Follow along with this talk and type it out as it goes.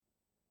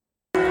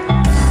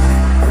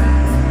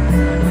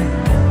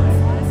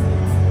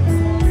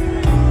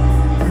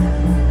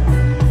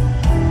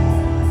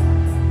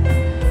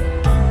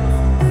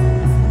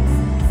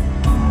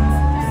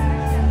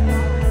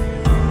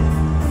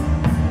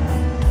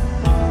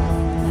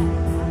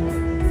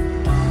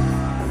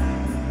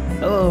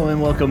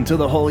and welcome to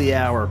the Holy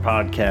Hour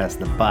podcast,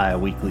 the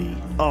bi-weekly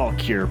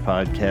all-cure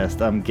podcast.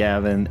 I'm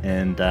Gavin,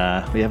 and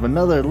we have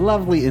another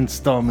lovely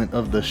installment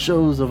of the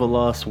Shows of a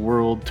Lost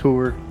World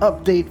Tour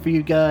update for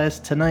you guys.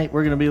 Tonight,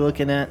 we're going to be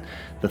looking at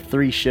the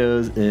 3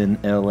 shows in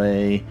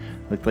LA.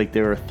 Looked like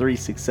there were 3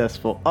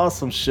 successful,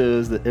 awesome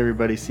shows that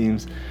everybody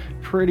seems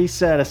pretty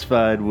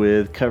satisfied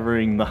with,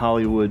 covering the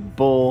Hollywood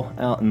Bowl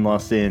out in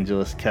Los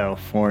Angeles,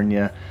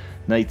 California.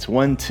 Nights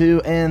 1,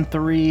 2, and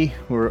 3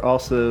 were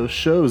also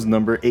shows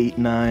number 8,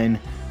 9,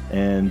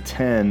 and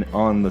 10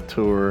 on the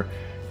tour.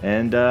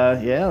 And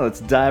let's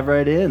dive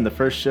right in. The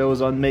first show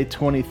was on May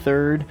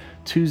 23rd,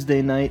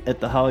 Tuesday night at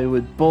the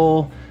Hollywood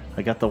Bowl.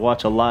 I got to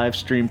watch a live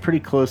stream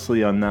pretty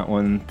closely on that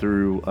one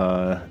through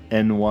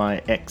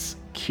NYX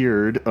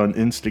Cured on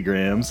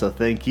Instagram, so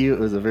thank you. It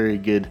was a very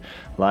good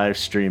live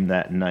stream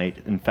that night.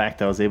 In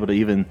fact, I was able to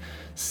even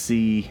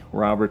see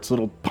Robert's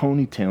little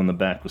ponytail in the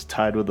back was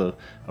tied with a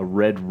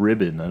red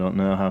ribbon. I don't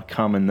know how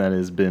common that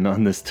has been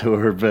on this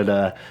tour,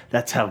 but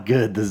that's how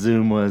good the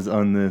zoom was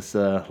on this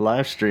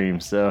live stream.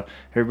 So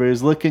everybody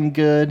was looking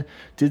good.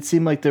 Did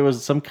seem like there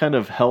was some kind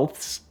of health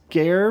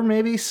scare,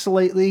 maybe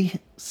slightly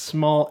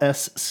small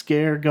S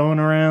scare going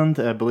around.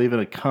 I believe in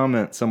a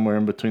comment somewhere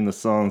in between the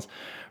songs,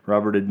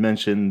 Robert had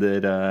mentioned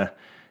that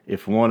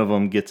if one of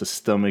them gets a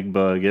stomach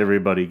bug,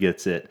 everybody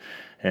gets it.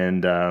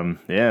 And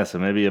so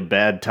maybe a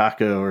bad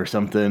taco or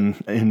something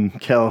in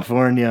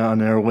California on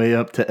their way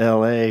up to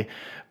LA.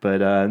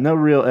 But no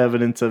real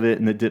evidence of it,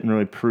 and it didn't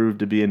really prove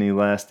to be any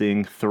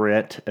lasting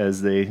threat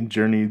as they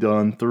journeyed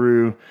on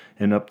through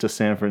and up to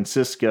San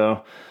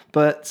Francisco.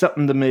 But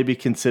something to maybe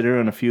consider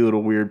on a few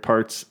little weird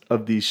parts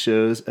of these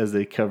shows as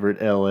they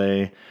covered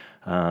LA.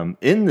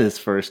 In this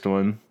first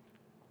one,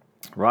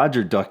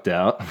 Roger ducked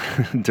out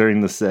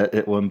during the set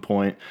at one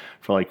point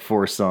for like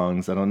 4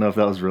 songs. I don't know if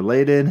that was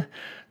related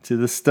to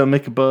the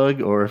stomach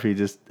bug or if he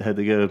just had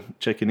to go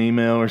check an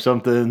email or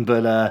something,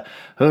 but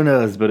who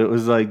knows. But it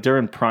was like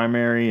during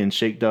Primary and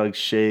Shake Dog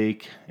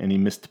Shake, and he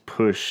missed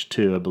Push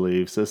too, I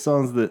believe. So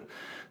songs that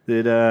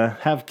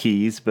have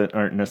keys but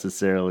aren't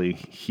necessarily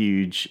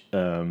huge.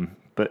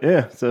 But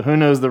yeah, so who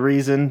knows the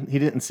reason. He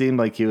didn't seem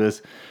like he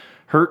was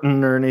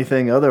hurting or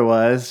anything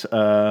otherwise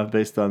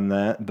based on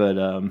that, but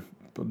a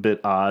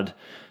bit odd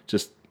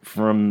just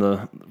from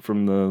the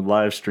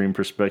live stream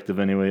perspective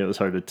anyway. It was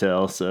hard to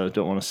tell, so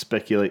don't want to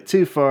speculate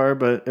too far,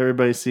 but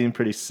everybody seemed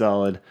pretty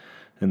solid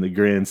in the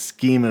grand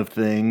scheme of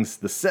things.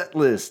 The set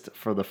list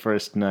for the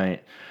first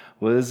night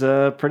was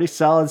a pretty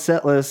solid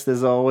set list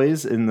as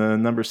always. In the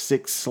number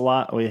 6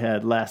 slot we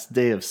had Last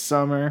Day of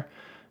Summer,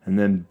 and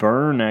then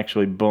Burn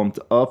actually bumped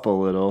up a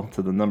little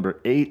to the number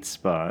 8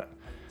 spot.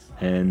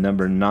 And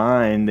number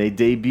 9, they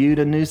debuted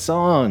a new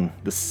song,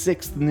 the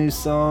 6th new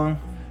song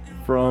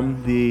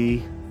from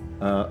the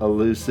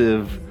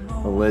elusive,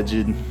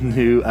 alleged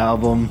new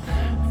album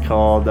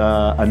called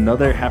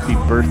Another Happy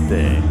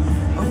Birthday.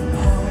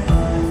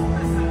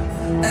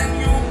 And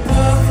your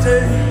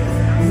birthday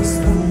is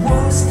the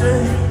worst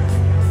day.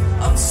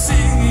 I'm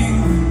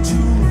singing to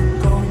a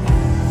ghost.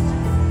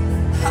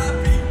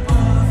 Happy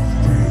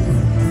birthday.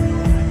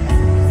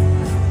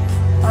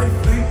 I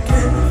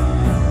forget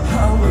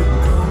how it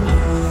goes.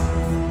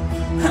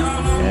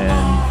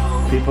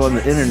 And people on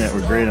the internet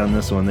were great on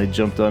this one. They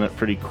jumped on it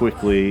pretty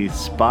quickly,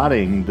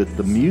 spotting that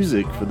the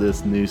music for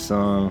this new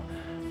song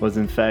was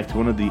in fact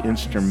one of the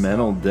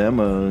instrumental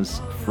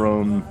demos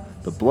from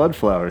the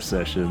Bloodflower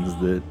sessions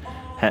that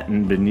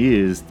hadn't been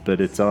used, but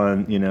it's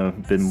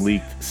been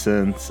leaked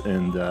since,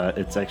 and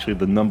it's actually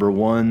the number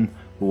 1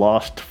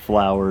 Lost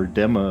Flower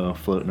demo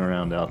floating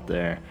around out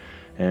there.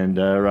 And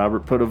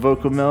Robert put a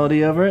vocal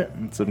melody over it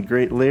and some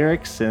great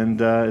lyrics, and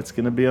it's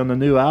going to be on the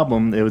new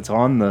album. It was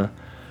on the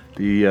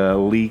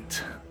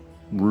leaked,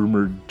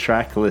 rumored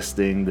track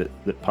listing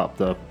that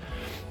popped up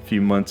a few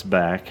months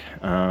back.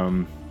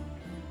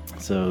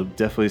 So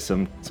definitely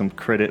some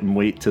credit and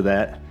weight to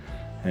that.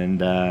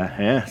 And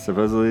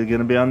supposedly going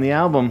to be on the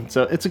album.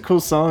 So it's a cool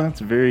song. It's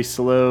very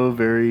slow,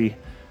 very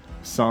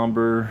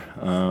somber.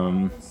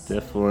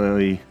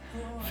 Definitely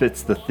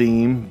fits the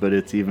theme, but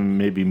it's even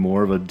maybe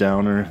more of a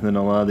downer than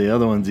a lot of the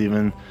other ones,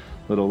 even a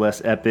little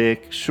less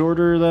epic.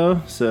 Shorter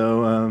though.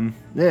 So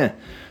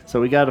so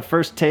we got a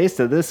first taste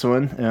of this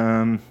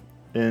one.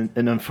 And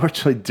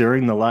unfortunately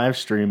during the live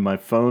stream, my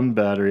phone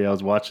battery, I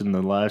was watching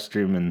the live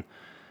stream and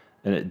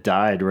it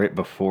died right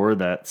before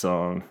that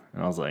song.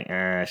 And I was like,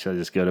 should I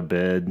just go to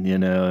bed?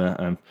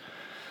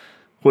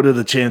 What are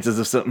the chances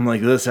of something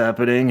like this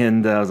happening?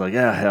 And I was like,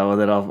 hell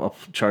with it. I'll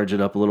charge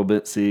it up a little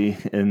bit, see.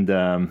 And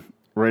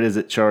right as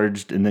it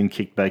charged and then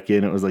kicked back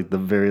in, it was like the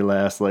very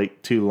last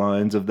 2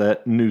 lines of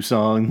that new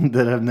song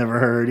that I've never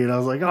heard. I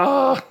was like,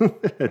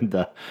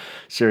 and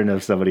sure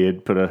enough, somebody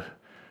had put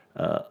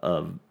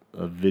a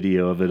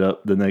video of it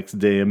up the next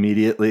day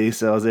immediately.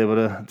 So I was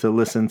able to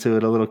listen to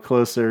it a little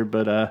closer.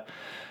 But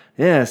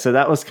so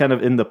that was kind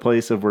of in the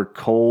place of where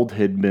Cold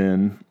had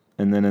been.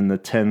 And then in the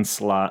 10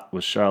 slot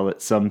was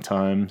Charlotte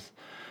Sometimes.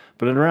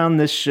 But around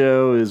this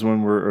show is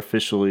when we're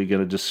officially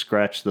going to just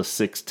scratch the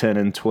 6, 10,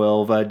 and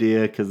 12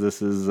 idea, because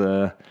this is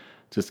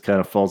just kind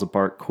of falls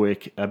apart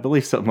quick. I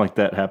believe something like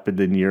that happened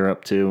in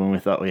Europe too, when we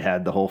thought we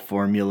had the whole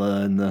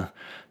formula and the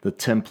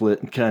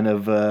template kind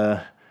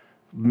of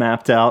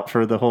mapped out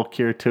for the whole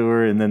Cure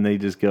tour, and then they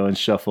just go and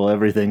shuffle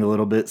everything a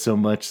little bit so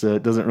much so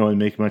it doesn't really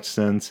make much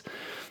sense.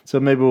 So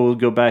maybe we'll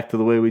go back to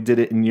the way we did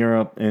it in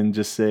Europe and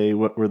just say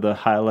what were the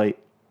highlight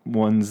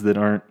ones that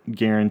aren't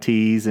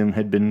guarantees and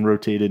had been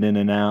rotated in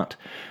and out.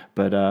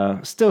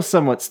 But still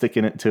somewhat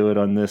sticking it to it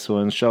on this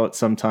one. Show it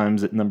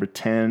sometimes at number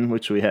 10,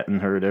 which we hadn't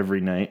heard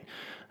every night.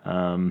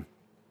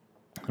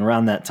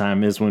 Around that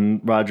time is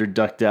when Roger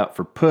ducked out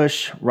for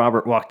Push.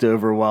 Robert walked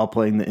over while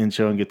playing the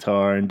intro and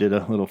guitar and did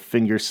a little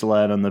finger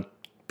slide on the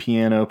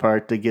piano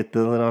part to get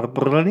the little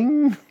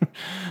bling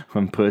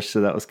on Push,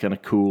 so that was kind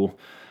of cool.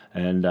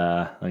 And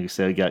like I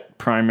said, we got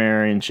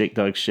Primary and Shake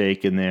Dog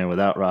Shake in there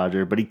without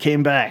Roger, but he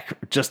came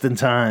back just in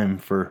time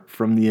for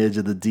From the Edge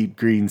of the Deep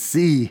Green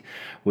Sea,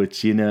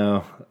 which,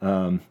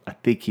 I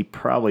think he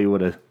probably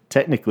would have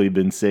technically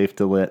been safe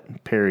to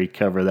let Perry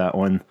cover that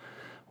one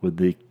with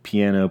the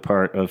piano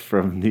part of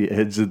From the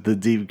Edge of the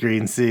Deep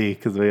Green Sea,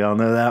 because we all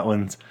know that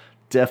one's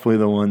definitely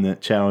the one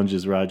that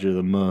challenges Roger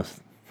the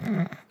most.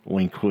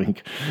 Wink,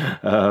 wink.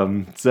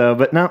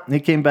 But no, he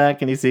came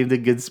back and he seemed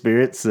in good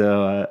spirits.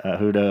 So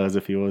who knows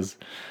if he was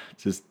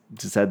just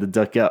had to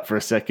duck out for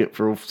a second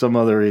for some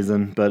other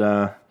reason.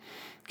 But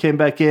came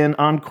back in.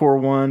 Encore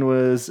 1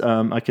 was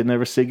I Could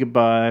Never Say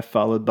Goodbye,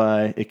 followed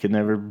by It Could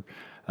Never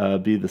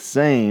Be the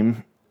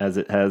Same as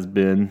It Has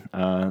Been.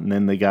 And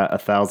then they got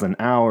 1,000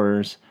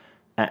 Hours,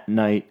 At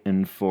Night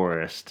in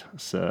Forest.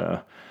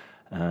 So.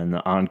 And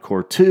the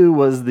Encore 2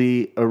 was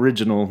the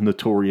original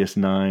Notorious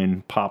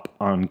 9 pop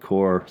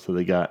encore. So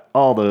they got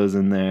all those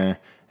in there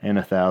and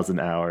 1,000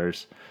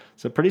 Hours.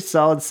 So pretty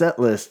solid set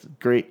list.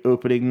 Great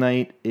opening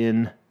night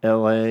in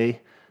LA.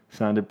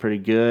 Sounded pretty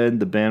good.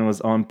 The band was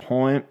on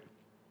point.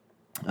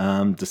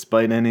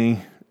 Despite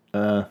any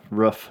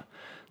rough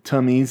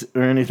tummies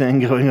or anything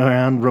going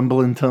around,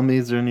 rumbling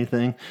tummies or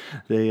anything.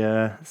 They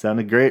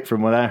sounded great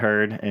from what I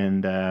heard,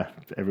 and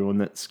everyone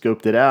that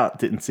scoped it out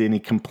didn't see any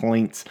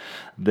complaints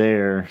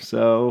there.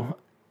 So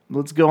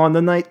let's go on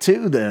to night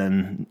 2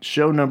 then.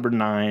 Show number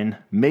 9,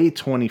 May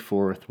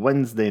 24th,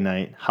 Wednesday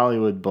night,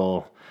 Hollywood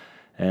Bowl.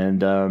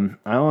 And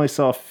I only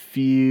saw a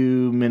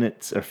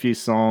few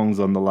songs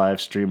on the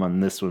live stream on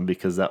this one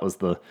because that was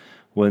the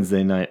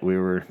Wednesday night we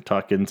were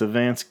talking to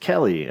Vance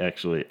Kelly,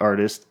 actually,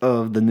 artist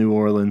of the New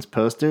Orleans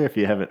poster. If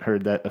you haven't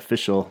heard that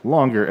official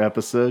longer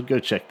episode, go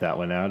check that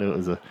one out. It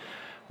was a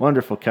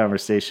wonderful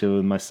conversation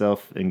with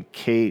myself and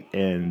Kate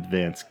and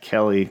Vance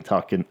Kelly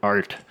talking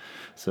art.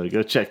 So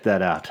go check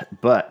that out.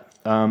 But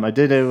I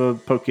did have a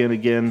poke in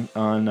again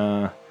on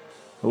a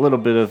little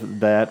bit of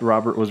that.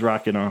 Robert was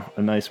rocking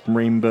a nice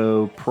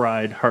rainbow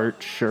pride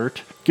heart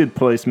shirt. Good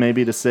place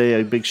maybe to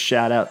say a big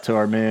shout out to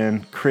our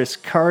man Chris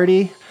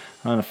Carty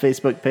on a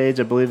Facebook page.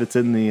 I believe it's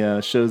in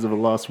the Shows of a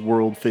Lost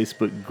World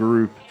Facebook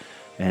group.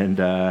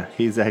 And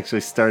he's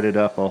actually started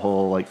up a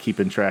whole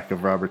keeping track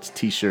of Robert's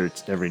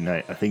t-shirts every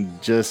night. I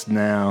think just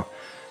now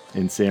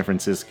in San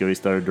Francisco he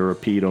started to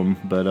repeat them,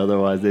 but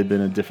otherwise they've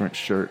been a different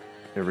shirt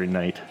every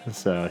night.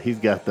 So he's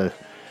got the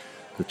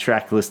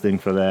track listing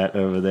for that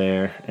over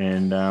there.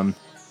 And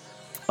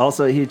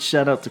also he'd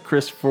shout out to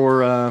Chris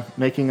for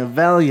making a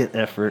valiant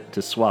effort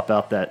to swap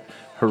out that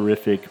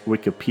horrific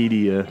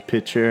Wikipedia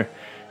picture.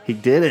 He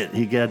did it.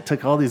 He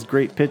took all these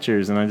great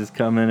pictures, and I just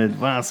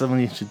commented, wow,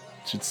 somebody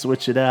should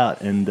switch it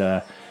out.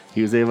 And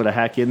he was able to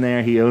hack in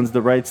there. He owns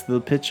the rights to the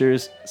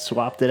pictures,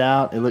 swapped it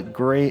out. It looked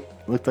great.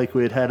 Looked like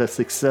we had a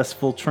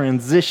successful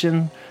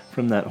transition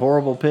from that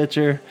horrible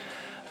picture.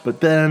 But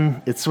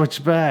then it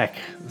switched back.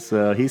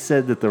 So he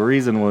said that the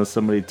reason was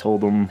somebody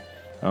told him,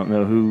 I don't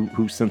know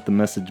who sent the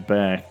message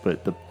back,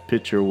 but the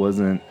picture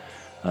wasn't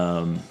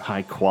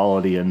high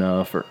quality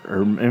enough,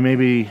 or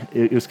maybe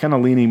it was kind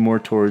of leaning more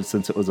towards,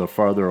 since it was a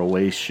farther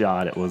away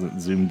shot, it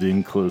wasn't zoomed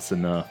in close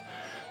enough.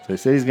 So he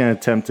said he's going to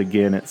attempt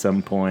again at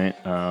some point,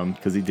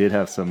 because he did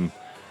have some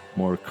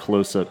more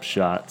close-up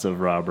shots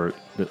of Robert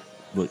that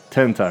look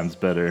 10 times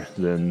better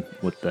than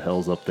what the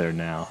hell's up there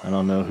now. I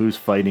don't know who's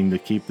fighting to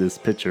keep this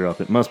picture up.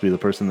 It must be the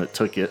person that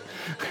took it,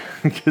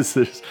 because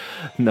there's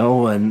no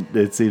one.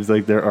 It seems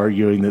like they're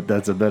arguing that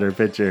that's a better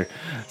picture.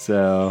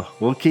 So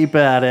we'll keep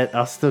at it.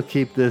 I'll still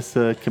keep this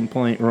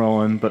complaint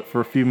rolling, but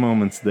for a few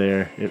moments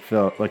there, it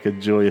felt like a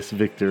joyous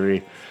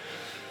victory.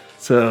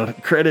 So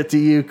credit to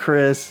you,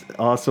 Chris.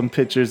 Awesome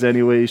pictures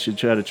anyway. You should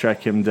try to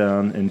track him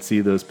down and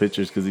see those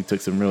pictures, because he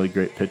took some really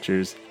great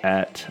pictures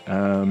at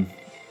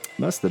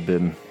must have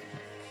been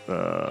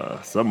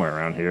somewhere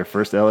around here.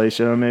 First LA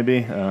show, maybe.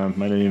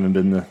 Might have even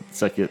been the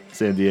second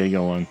San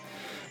Diego one.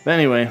 But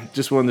anyway,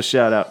 just wanted to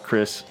shout out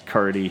Chris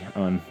Carty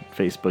on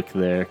Facebook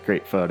there.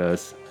 Great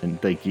photos,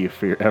 and thank you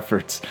for your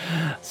efforts.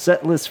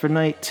 Set list for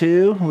night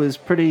 2 was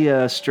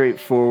pretty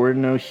straightforward.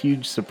 No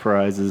huge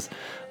surprises.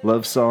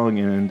 Love Song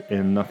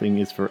and Nothing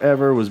Is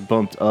Forever was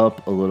bumped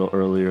up a little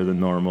earlier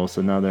than normal,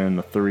 so now they're in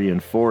the 3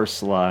 and 4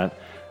 slot,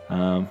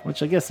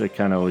 which I guess they're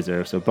kind of always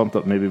there. So bumped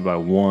up maybe by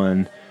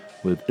 1.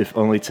 With If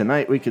Only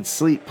Tonight We Could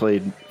Sleep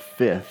played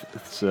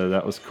 5th. So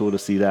that was cool to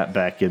see that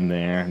back in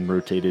there and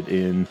rotated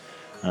in.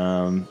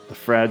 The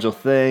Fragile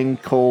Thing,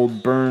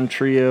 Cold Burn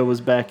Trio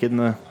was back in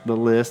the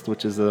list,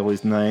 which is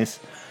always nice.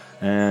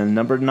 And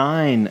number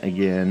 9,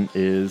 again,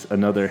 is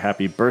another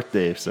Happy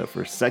Birthday. So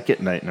for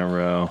second night in a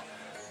row,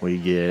 we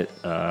get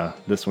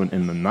this one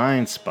in the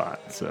 9 spot.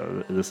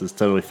 So this is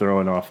totally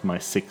throwing off my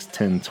 6,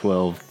 10,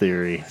 12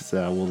 theory.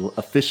 So we'll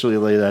officially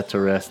lay that to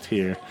rest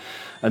here.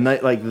 A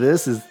night like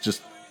this is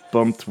just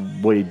bumped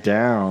way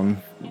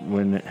down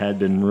when it had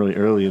been really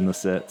early in the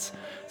sets.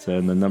 So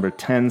in the number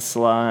 10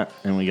 slot,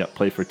 and we got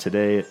Play for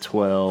Today at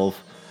 12.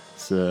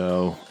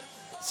 So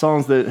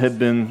songs that have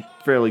been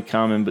fairly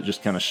common but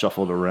just kind of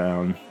shuffled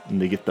around,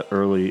 and they get the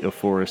early A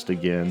Forest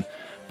again.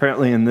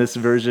 Apparently in this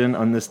version,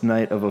 on this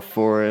night of A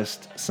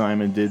Forest,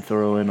 Simon did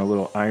throw in a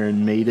little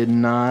Iron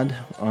Maiden nod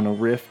on a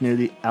riff near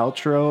the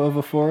outro of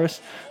A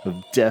Forest,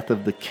 of Death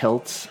of the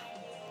Celts.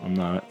 I'm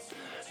not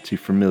too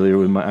familiar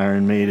with my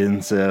Iron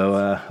Maiden,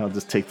 so I'll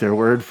just take their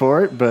word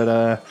for it.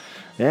 But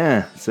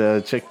yeah,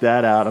 so check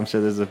that out. I'm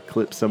sure there's a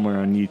clip somewhere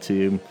on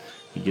YouTube.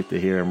 You get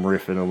to hear him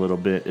riffing a little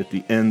bit at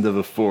the end of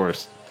A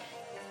Forest.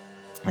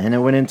 And I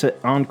went into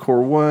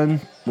Encore 1,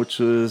 which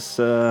was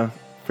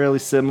fairly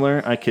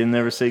similar. I Can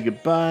Never Say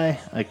Goodbye.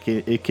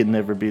 It Can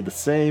Never Be the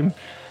Same.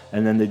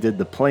 And then they did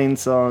the Plain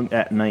Song,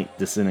 At Night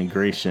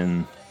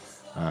Disintegration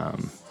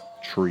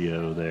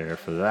trio there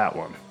for that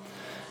one.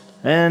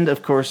 And,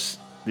 of course,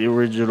 the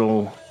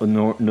original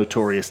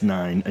Notorious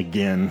 9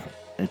 again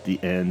at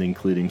the end,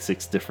 including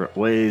 6 different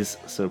ways.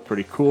 So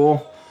pretty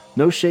cool.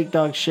 No Shake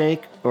Dog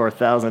Shake or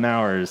 1,000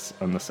 Hours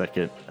on the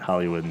second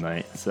Hollywood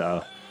night.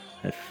 So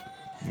if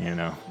you're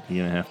gonna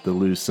have to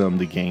lose some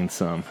to gain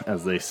some,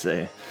 as they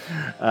say.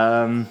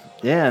 And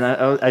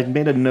I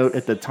made a note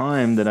at the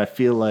time that I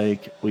feel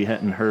like we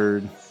hadn't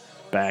heard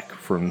back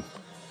from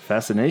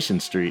Fascination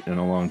Street in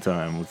a long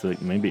time. It was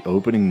like maybe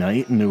opening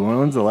night in New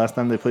Orleans, the last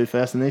time they played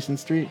Fascination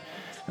Street.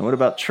 And what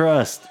about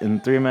Trust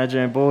and Three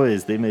Imaginary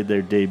Boys? They made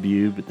their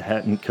debut, but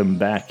hadn't come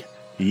back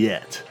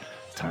yet.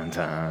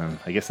 Time.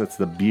 I guess that's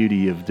the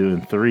beauty of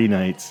doing 3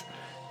 nights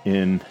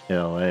in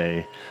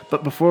LA.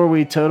 But before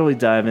we totally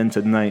dive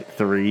into night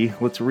 3,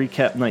 let's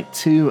recap night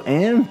 2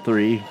 and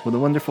 3 with a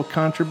wonderful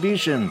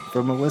contribution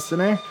from a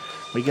listener.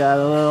 We got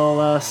a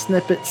little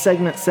snippet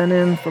segment sent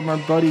in from our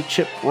buddy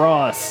Chip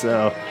Ross.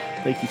 So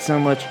thank you so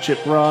much,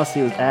 Chip Ross.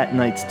 He was at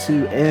nights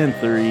 2 and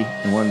 3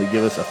 and wanted to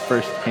give us a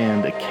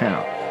first-hand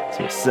account.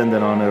 So send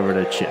it on over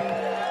to Chip.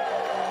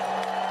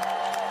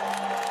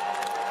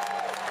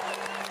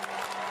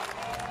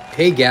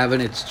 Hey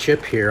Gavin, it's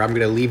Chip here. I'm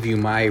going to leave you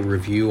my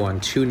review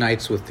on 2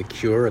 nights with The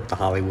Cure at the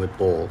Hollywood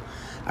Bowl.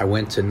 I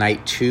went to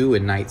night 2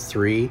 and night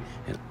 3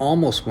 and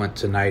almost went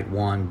to night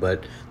 1,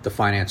 but the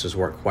finances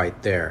weren't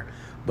quite there.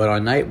 But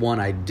on night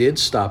 1, I did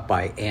stop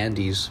by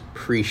Andy's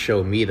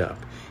pre-show meetup.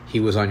 He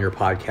was on your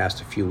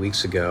podcast a few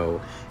weeks ago,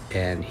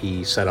 and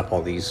he set up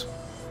all these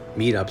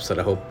meetups that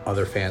I hope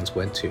other fans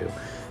went to.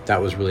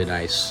 That was really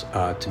nice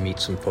to meet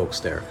some folks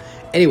there.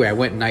 Anyway, I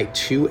went night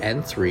 2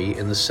 and 3,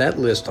 and the set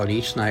list on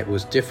each night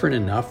was different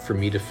enough for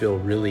me to feel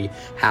really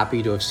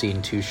happy to have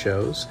seen 2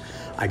 shows.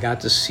 I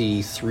got to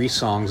see 3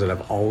 songs that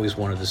I've always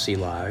wanted to see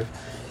live: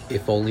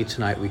 If Only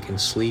Tonight We Can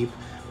Sleep,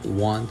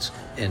 Want,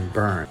 and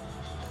Burn.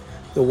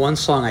 The one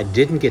song I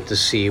didn't get to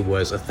see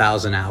was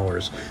 1,000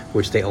 Hours,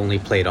 which they only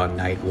played on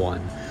night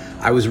 1.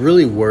 I was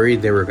really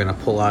worried they were going to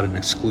pull out an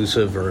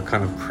exclusive or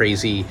kind of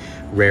crazy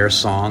rare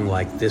song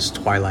like This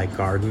Twilight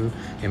Garden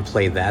and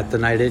play that the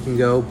night I didn't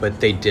go, but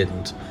they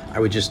didn't. I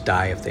would just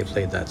die if they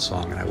played that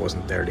song and I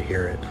wasn't there to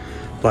hear it.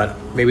 But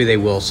maybe they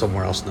will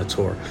somewhere else in the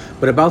tour.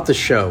 But about the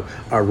show,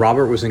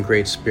 Robert was in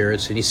great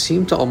spirits, and he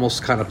seemed to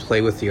almost kind of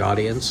play with the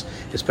audience,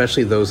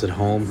 especially those at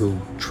home who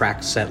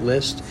track set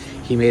list.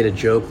 He made a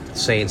joke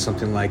saying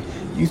something like,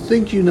 "You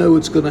think you know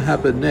what's going to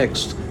happen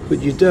next,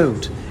 but you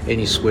don't." And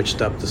he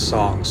switched up the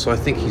song. So I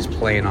think he's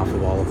playing off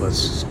of all of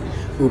us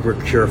uber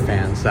Cure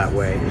fans that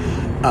way.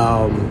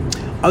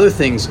 Other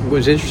things, what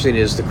was interesting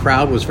is the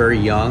crowd was very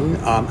young,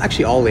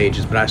 actually all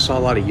ages, but I saw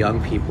a lot of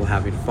young people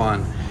having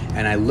fun.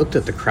 And I looked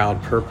at the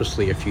crowd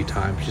purposely a few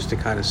times just to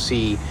kind of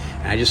see,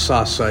 and I just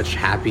saw such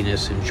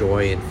happiness and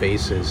joy in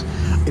faces,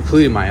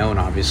 including my own,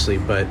 obviously,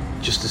 but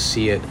just to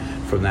see it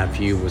from that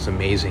view was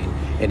amazing,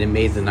 and it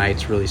made the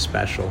nights really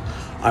special.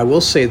 I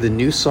will say the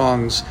new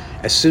songs,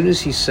 as soon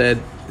as he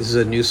said this is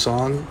a new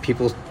song,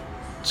 people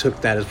took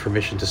that as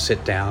permission to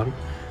sit down.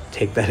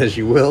 Take that as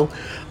you will.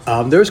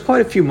 There was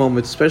quite a few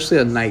moments, especially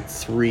on night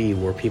 3,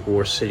 where people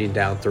were sitting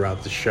down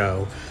throughout the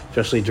show,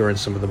 especially during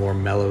some of the more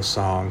mellow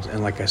songs,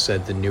 and like I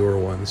said, the new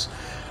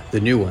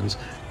ones.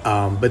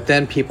 But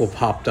then people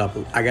popped up.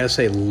 I gotta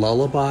say,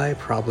 Lullaby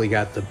probably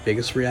got the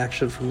biggest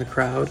reaction from the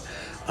crowd.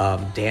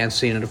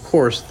 Dancing, and of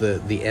course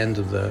the end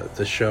of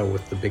the show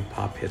with the big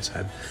pop hits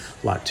had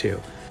a lot too.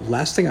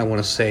 Last thing I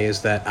want to say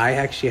is that I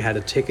actually had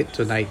a ticket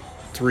to night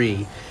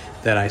 3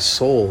 that I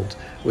sold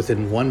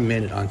within 1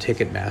 minute on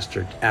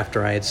Ticketmaster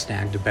after I had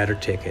snagged a better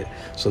ticket.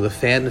 So the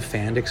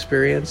fan-to-fan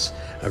experience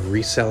of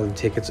reselling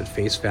tickets at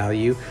face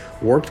value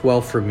worked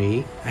well for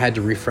me. I had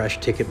to refresh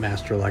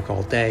Ticketmaster like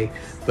all day,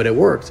 but it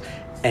worked.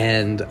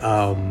 And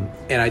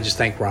I just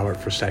thank Robert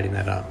for setting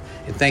that up.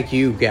 And thank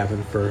you,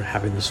 Gavin, for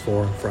having this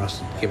forum for us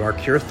to give our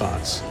Cure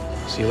thoughts.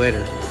 See you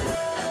later.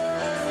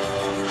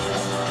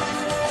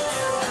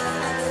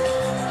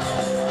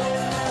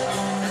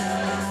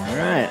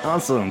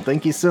 Awesome.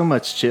 Thank you so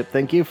much, Chip.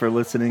 Thank you for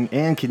listening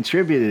and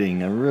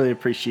contributing. I really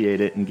appreciate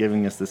it and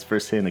giving us this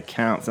firsthand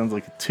account. Sounds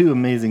like 2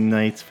 amazing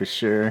nights for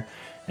sure.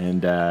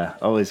 And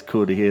always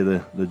cool to hear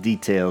the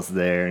details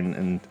there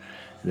and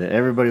that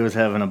everybody was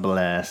having a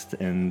blast.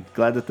 And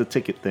glad that the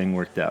ticket thing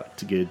worked out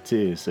good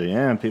too. So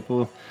yeah,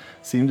 people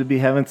seem to be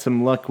having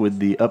some luck with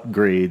the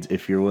upgrades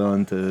if you're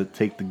willing to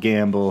take the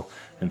gamble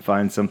and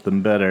find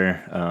something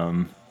better.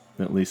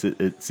 At least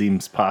it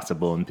seems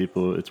possible and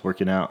people, it's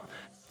working out.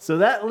 So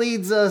that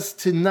leads us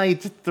to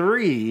night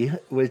 3,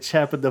 which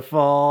happened to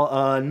fall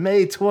on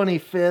May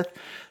 25th,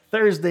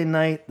 Thursday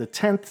night, the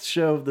 10th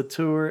show of the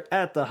tour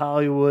at the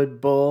Hollywood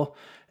Bowl.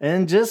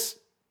 And just,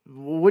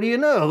 what do you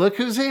know? Look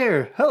who's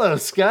here. Hello,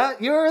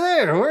 Scott. You were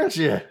there, weren't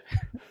you?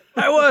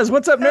 I was.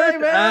 What's up, nerd? Hey,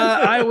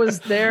 man. I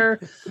was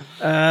there.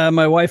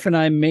 My wife and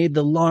I made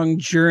the long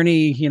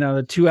journey,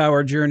 the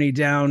 2-hour journey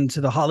down to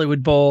the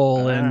Hollywood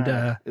Bowl.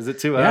 And is it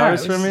 2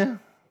 hours from you?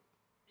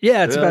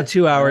 Yeah, it's Really? about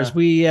 2 hours.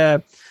 Yeah.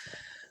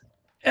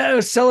 We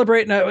was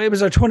celebrating. It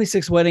was our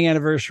 26th wedding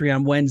anniversary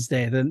on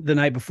Wednesday, the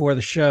night before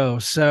the show.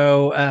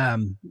 So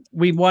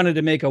we wanted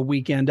to make a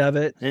weekend of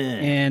it,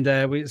 and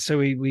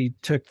we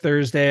took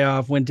Thursday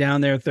off. Went down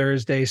there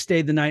Thursday,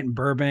 stayed the night in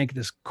Burbank,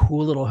 this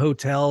cool little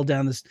hotel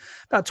down this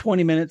about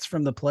 20 minutes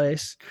from the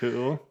place.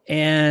 Cool.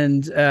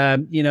 And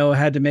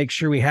had to make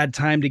sure we had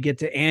time to get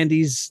to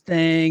Andy's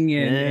thing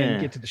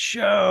and get to the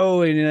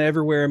show and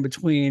everywhere in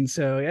between.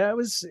 So yeah,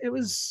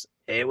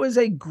 it was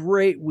a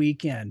great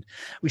weekend.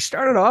 We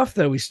started off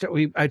though.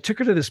 I took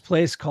her to this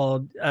place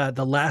called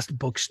the Last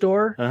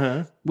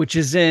Bookstore, which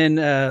is in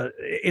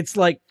it's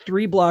like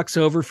 3 blocks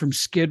over from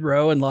Skid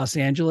Row in Los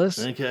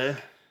Angeles. Okay.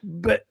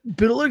 But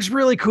it looks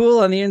really cool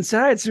on the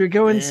inside. So we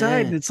go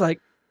inside and it's like,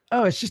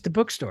 oh, it's just a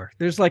bookstore.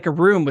 There's like a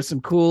room with some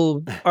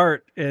cool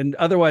art, and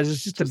otherwise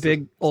it's just a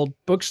big old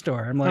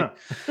bookstore. I'm like,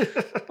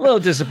 a little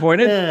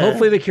disappointed.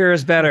 Hopefully the Cure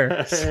is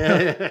better.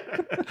 So.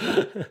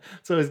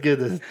 It's always good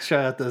to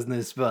try out those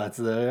new spots,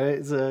 though,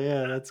 right? So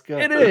yeah, that's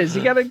good. It is.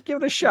 You got to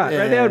give it a shot,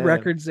 right? They had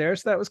records there,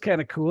 so that was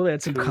kind of cool. They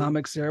had some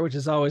comics there, which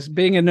is always,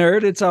 being a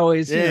nerd, it's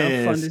always fun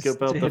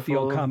to hit the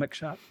old comic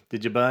shop.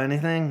 Did you buy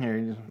anything,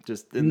 or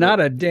just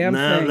not a damn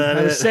thing?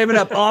 I was saving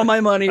up all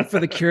my money for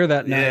the Cure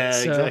that night.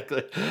 Yeah,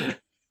 exactly.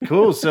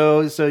 Cool.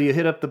 So you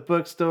hit up the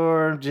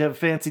bookstore. Did you have a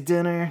fancy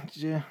dinner?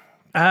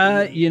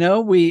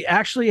 We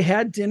actually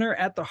had dinner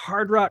at the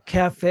Hard Rock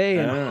Cafe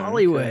in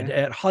Hollywood,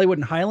 at Hollywood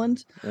and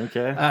Highland.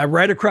 Okay.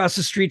 Right across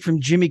the street from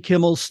Jimmy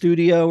Kimmel's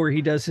studio where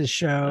he does his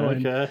show.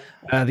 Okay.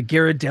 And the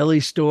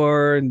Ghirardelli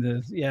store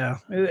and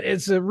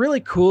it's a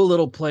really cool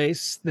little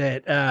place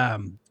that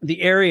the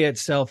area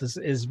itself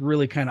is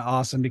really kind of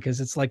awesome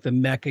because it's like the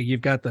Mecca.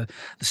 You've got the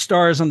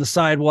stars on the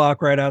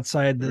sidewalk right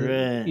outside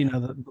the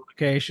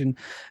location.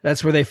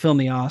 That's where they film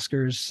the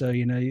Oscars. So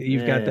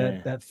you've got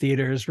that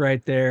theaters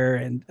right there,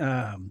 and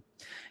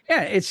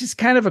it's just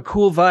kind of a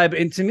cool vibe.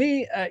 And to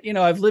me,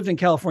 I've lived in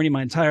California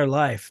my entire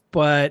life,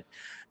 but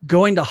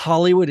going to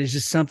Hollywood is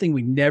just something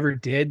we never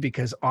did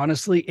because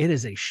honestly, it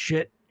is a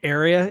shit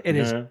area. It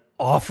is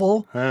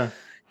awful.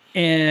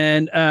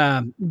 And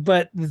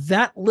but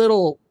that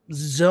little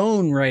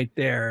zone right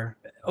there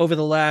over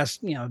the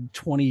last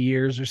 20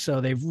 years or so,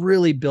 they've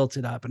really built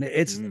it up, and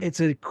it's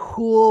a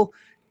cool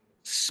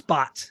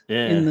spot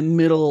in the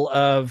middle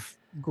of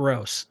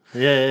gross.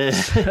 Cool.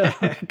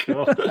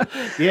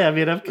 Yeah, I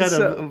mean, I've kind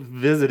of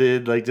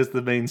visited like just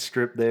the main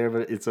strip there,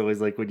 but it's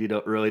always like when you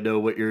don't really know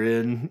what you're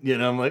in,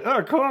 I'm like,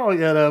 oh cool,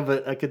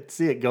 but I could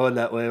see it going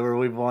that way where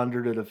we've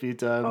wandered it a few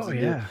times.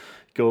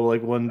 Go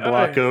like one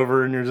block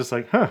over and you're just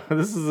like,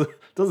 this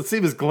doesn't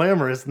seem as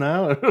glamorous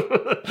now.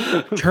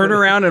 Turn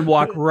around and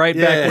walk right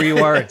back where you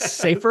are. It's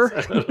safer.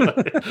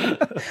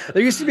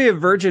 There used to be a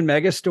Virgin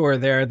Megastore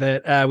there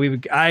that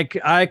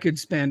I could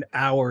spend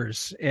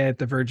hours at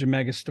the Virgin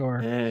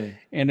Megastore.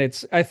 And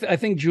it's I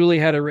think Julie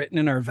had it written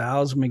in our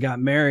vows when we got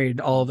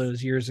married all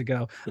those years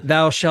ago.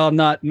 Thou shalt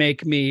not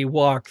make me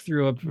walk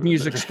through a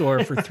music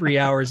store for 3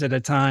 hours at a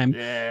time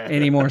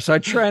anymore. So I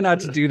try not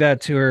to do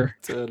that to her.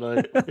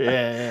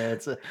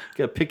 It's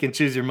gotta pick and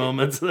choose your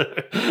moments.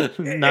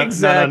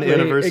 Not on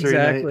anniversary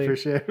night for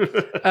sure.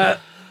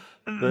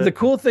 The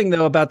cool thing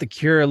though about the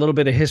Cure, a little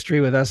bit of history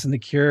with us and the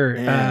Cure.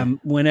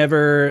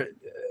 Whenever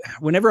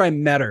I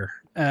met her,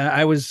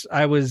 I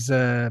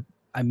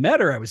met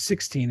her. I was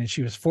 16 and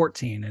she was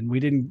 14, and we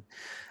didn't.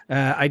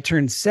 I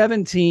turned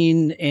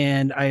 17,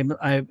 and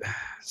I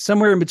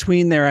somewhere in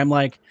between there. I'm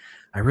like,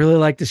 I really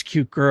like this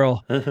cute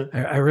girl.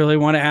 I really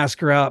want to ask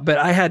her out, but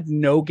I had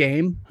no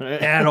game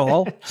at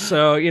all.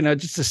 So,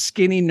 just a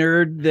skinny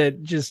nerd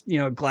that just,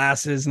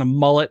 glasses and a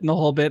mullet and the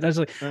whole bit. And I was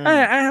like,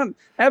 I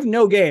have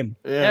no game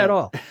at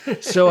all.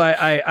 So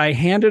I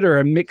handed her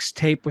a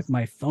mixtape with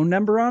my phone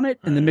number on it.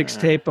 And the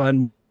mixtape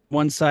on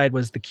one side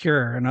was The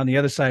Cure, and on the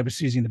other side was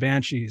Susie and the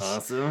Banshees.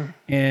 Awesome.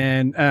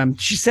 And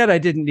she said I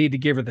didn't need to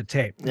give her the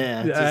tape.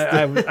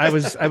 Yeah, I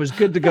was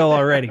good to go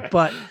already.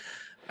 But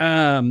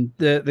her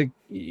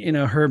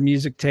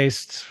music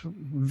taste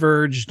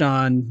verged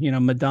on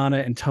Madonna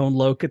and Tone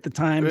Loc at the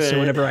time. Right. So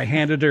whenever I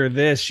handed her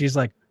this, she's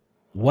like,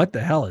 what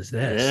the hell is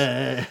this?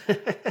 Yeah.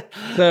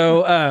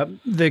 So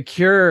The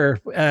Cure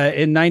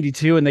in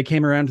 92, and they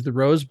came around to the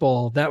Rose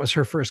Bowl. That was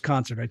her first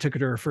concert. I took her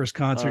to her first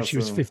concert. Awesome. She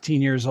was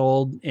 15 years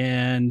old,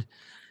 and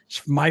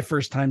it's my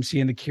first time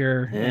seeing The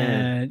Cure. Yeah.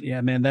 And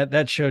yeah, man,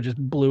 that show just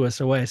blew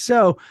us away.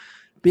 So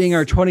being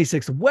our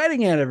 26th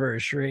wedding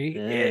anniversary,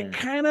 it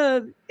kind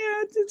of,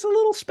 it's a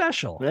little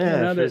special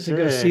to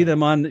go see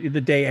them on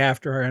the day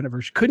after our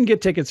anniversary. Couldn't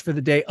get tickets for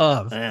the day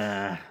of,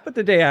 but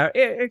the day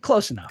after,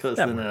 close enough. Close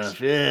enough.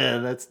 Works. Yeah,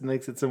 that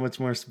makes it so much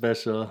more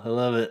special. I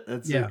love it.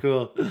 That's so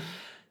cool.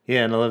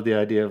 Yeah, and I love the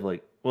idea of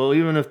like, well,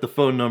 even if the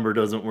phone number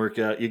doesn't work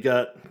out, you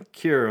got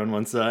Cure on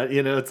one side.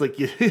 It's like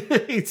you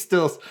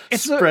still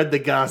spread the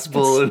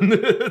gospel, and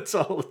it's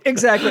all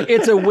exactly.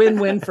 It's a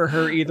win-win for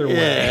her either way.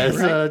 Yeah,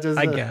 right? so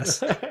I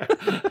guess.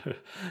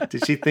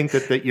 Did she think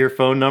that your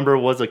phone number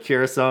was a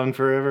Cure song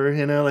forever?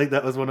 Like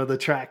that was one of the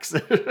tracks.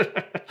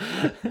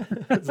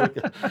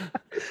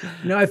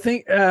 No, I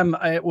think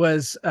it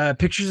was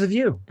Pictures of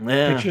You.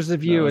 Yeah, Pictures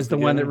of You is the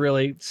one that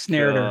really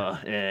snared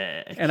her.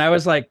 Yeah. And I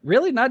was like,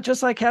 really? Not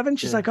just like Heaven?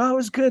 She's like, oh, it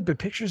was good, but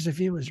Pictures of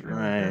You was really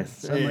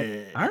nice. Good. So I'm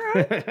like, all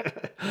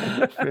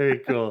right. Very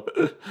cool.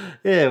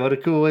 Yeah, what a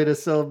cool way to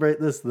celebrate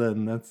this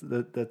then. That's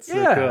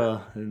so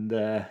cool.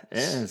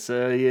 And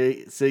so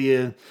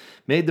you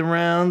made the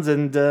rounds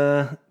and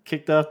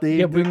kicked off the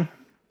evening.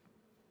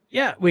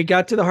 We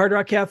got to the Hard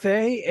Rock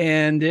Cafe,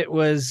 and it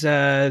was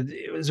a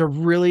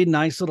really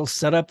nice little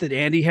setup that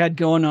Andy had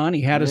going on.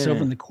 He had us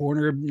over in the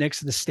corner next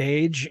to the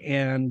stage,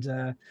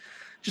 and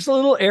just a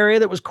little area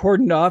that was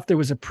cordoned off. There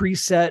was a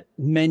preset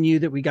menu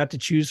that we got to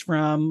choose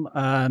from.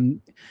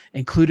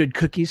 Included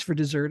cookies for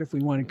dessert if we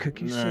wanted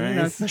cookies.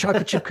 Nice. So,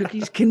 chocolate chip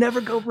cookies can never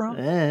go wrong.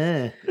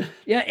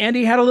 Yeah,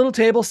 Andy had a little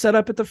table set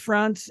up at the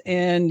front,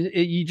 and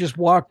you just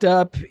walked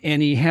up,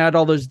 and he had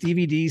all those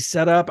DVDs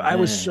set up. I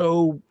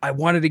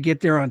wanted to get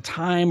there on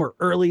time or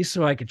early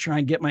so I could try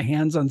and get my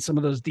hands on some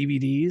of those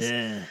DVDs.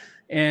 Yeah.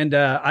 And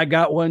I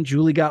got one,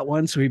 Julie got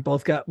one. So we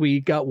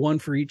got one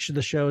for each of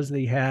the shows that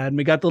he had. And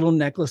we got the little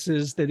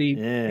necklaces that he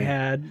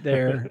had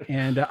there.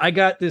 And I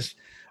got this,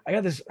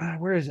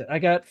 where is it? I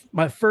got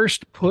my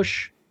first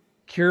Push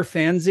Cure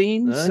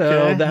fanzine. Okay,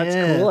 so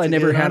that's cool. I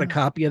never had a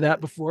copy of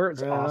that before.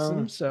 It's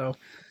awesome. So,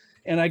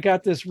 and I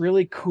got this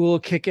really cool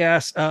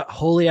kick-ass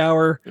Holy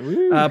Hour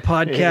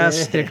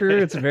podcast sticker.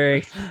 It's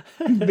very,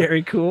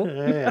 very cool.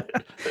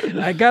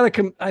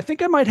 I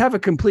think I might have a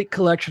complete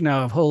collection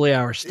now of Holy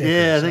Hour stickers.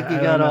 Yeah, I think you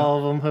got all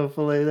of them.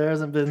 Hopefully, there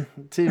hasn't been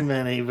too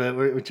many, but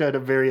we try to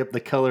vary up the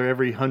color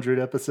every 100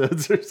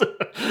 episodes or so.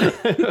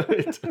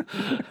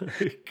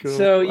 Cool.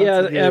 So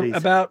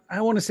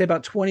I want to say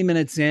about 20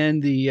 minutes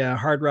in, the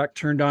Hard Rock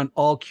turned on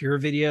all Cure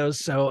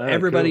videos. So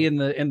everybody in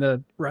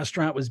the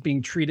restaurant was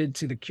being treated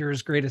to the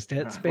Cure's greatest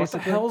hits. Basically, what the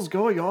hell's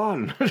going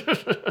on?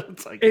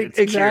 It's like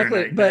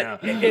exactly, but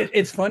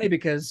it's funny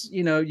because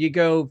you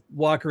go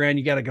walk around,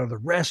 you got to go to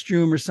the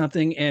restroom or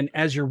something, and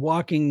as you're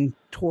walking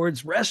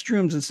towards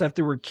restrooms and stuff,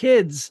 there were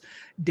kids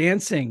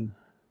dancing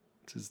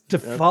God,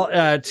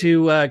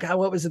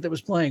 what was it that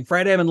was playing?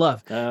 Friday I'm in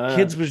Love.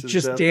 Kids was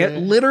just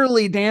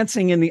literally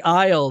dancing in the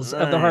aisles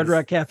of the Hard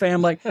Rock Cafe.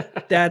 I'm like,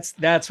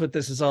 that's what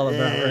this is all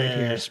about right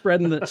here.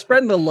 Spreading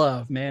the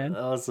love, man.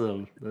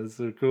 Awesome. That's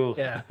so cool.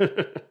 Yeah.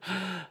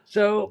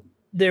 So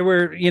there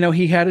were,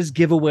 he had his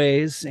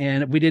giveaways,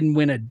 and we didn't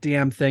win a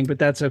damn thing, but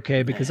that's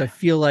okay because I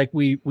feel like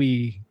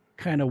we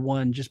kind of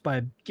won just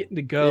by getting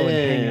to go and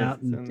hang out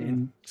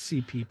and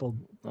see people,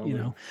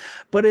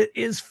 but it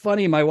is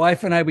funny. My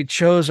wife and I, we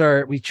chose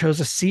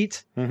a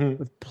seat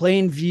with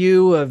plain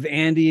view of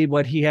Andy,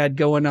 what he had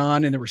going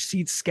on, and there were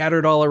seats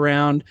scattered all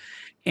around,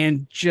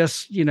 and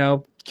just,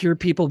 Cure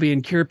people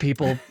being Cure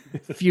people.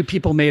 Few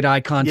people made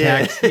eye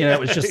contact. It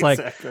was just like,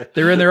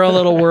 they're in their own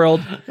little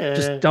world.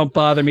 Just don't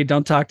bother me.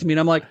 Don't talk to me. And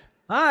I'm like,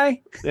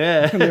 hi.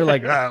 Yeah. And they're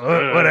like,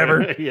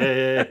 whatever.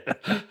 Yeah.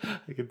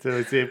 I can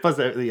totally see it. Plus,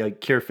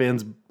 Cure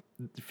fans,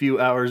 a few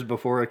hours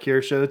before a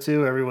Cure show,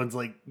 too, everyone's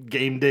like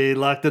game day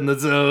locked in the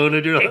zone,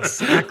 and you're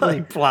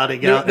like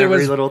plotting out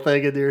every little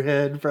thing in your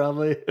head,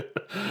 probably.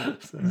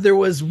 So. There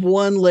was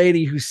one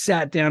lady who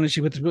sat down, and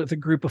she was with a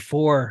group of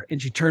 4, and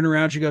she turned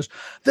around, she goes,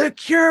 "The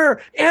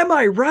Cure, am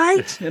I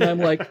right?" And I'm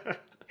like,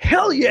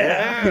 hell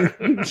yeah.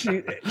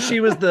 she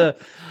was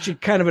she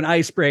kind of an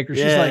icebreaker.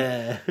 She's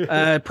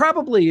like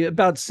probably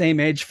about the same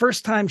age.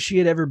 First time she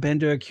had ever been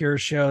to a Cure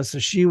show. So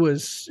she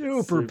was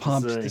super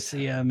pumped to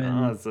see him.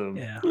 And awesome.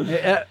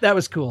 Yeah, that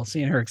was cool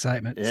seeing her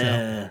excitement.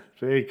 Yeah,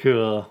 very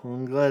cool. Well,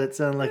 I'm glad it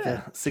sounded like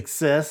a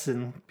success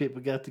and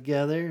people got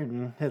together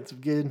and had some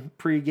good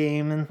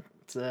pre-game.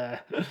 And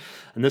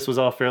this was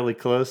all fairly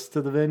close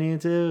to the venue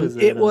too?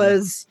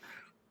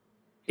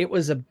 It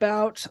was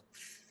about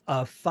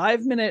a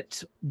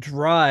 5-minute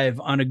drive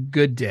on a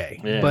good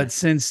day. Yeah. But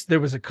since there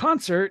was a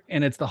concert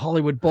and it's the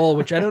Hollywood Bowl,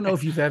 which I don't know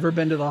if you've ever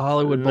been to the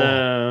Hollywood Bowl.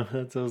 No,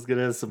 that's I was going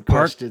to ask some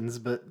questions,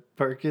 but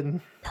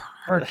parking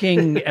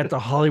at the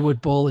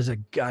Hollywood Bowl is a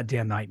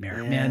goddamn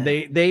nightmare, man.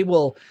 They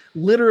will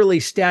literally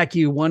stack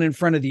you one in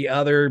front of the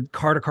other,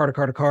 car to car to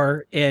car to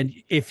car. And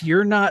if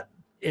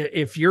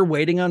you're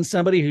waiting on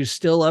somebody who's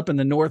still up in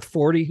the North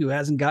 40 who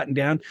hasn't gotten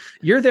down,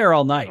 you're there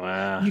all night.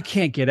 Wow. You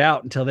can't get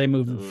out until they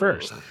move them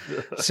first.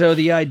 So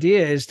the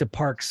idea is to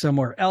park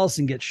somewhere else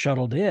and get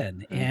shuttled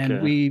in.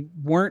 And we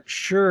weren't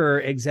sure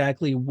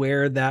exactly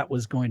where that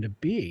was going to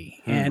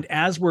be. And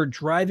as we're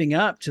driving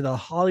up to the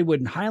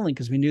Hollywood and Highland,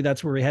 because we knew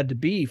that's where we had to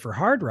be for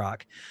Hard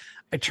Rock,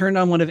 I turned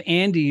on one of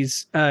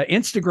Andy's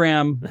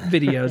Instagram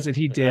videos that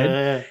he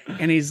did.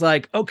 And he's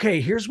like,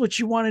 okay, here's what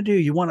you want to do.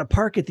 You want to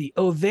park at the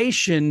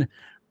Ovation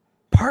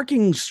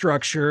parking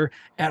structure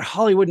at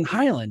Hollywood and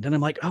Highland. And I'm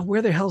like, oh,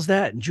 where the hell's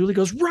that? And Julie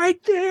goes,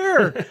 right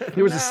there.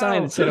 There was a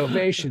sign that said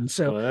Ovation.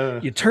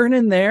 So you turn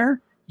in there,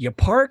 you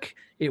park.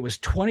 It was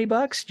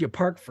 $20. You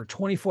park for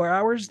 24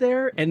 hours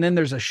there. And then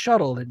there's a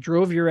shuttle that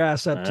drove your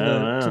ass up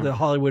to the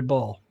Hollywood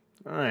Bowl.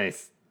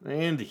 Nice.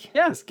 Andy,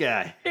 this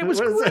guy. It was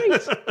great.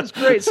 It was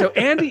great. So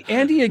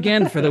Andy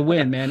again for the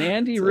win, man.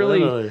 Andy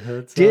really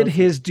did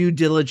his due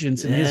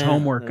diligence and his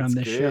homework on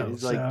this show.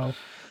 He's like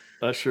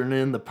ushering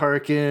in the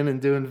parking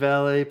and doing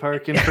valet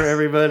parking for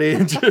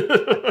everybody.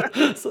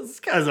 So this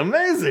guy's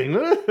amazing.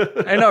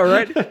 I know,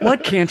 right?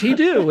 What can't he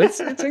do? It's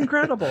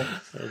incredible.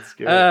 That's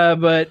good.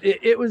 But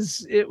it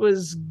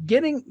was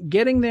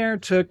getting there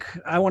took,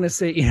 I want to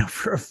say,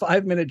 for a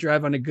 5-minute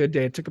drive on a good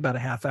day, it took about a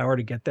half hour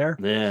to get there.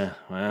 Yeah.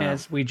 Wow.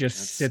 As we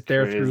just sit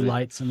there through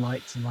lights and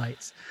lights and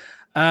lights.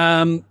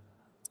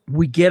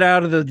 We get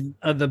out of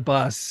the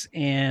bus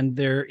and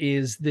there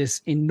is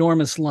this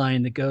enormous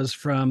line that goes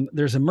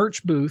there's a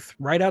merch booth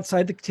right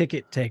outside the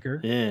ticket taker.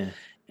 Yeah.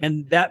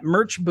 And that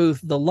merch booth,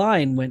 the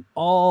line went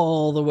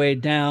all the way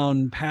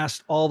down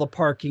past all the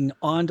parking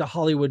onto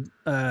Hollywood.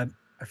 I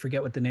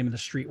forget what the name of the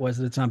street was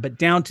that it's on, but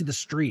down to the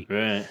street.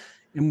 Right.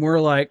 And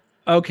we're like,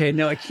 okay,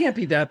 no, it can't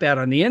be that bad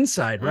on the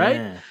inside, right?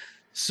 Yeah.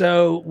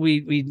 So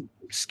we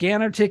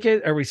scan our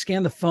ticket, or we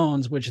scan the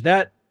phones, which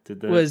that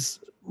was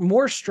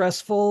more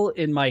stressful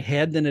in my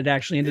head than it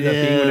actually ended up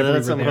being whenever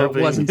we were there.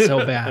 It wasn't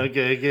so bad.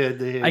 Okay,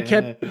 good.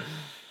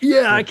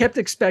 I kept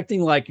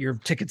expecting like your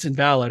ticket's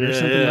invalid or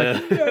something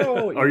like,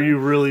 no. Are you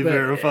really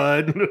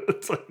verified?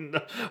 It's like,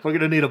 no, we're going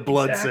to need a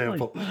blood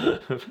sample.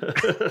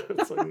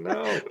 It's like,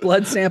 no.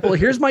 Blood sample.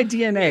 Here's my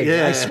DNA.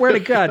 Yeah. I swear to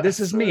God, this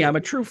is me. I'm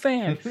a true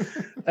fan.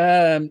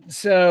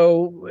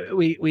 So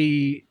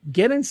we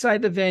get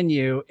inside the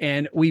venue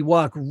and we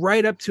walk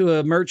right up to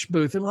a merch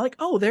booth and we're like,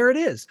 oh, there it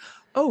is.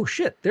 Oh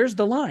shit, there's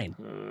the line.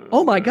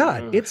 Oh my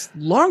God, it's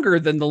longer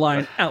than the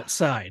line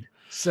outside.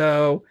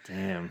 So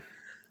damn.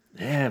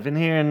 Yeah, I've been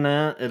hearing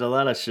that at a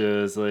lot of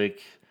shows. Like,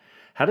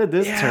 how did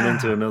this turn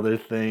into another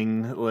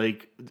thing?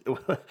 Like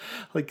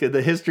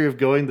the history of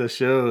going to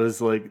shows,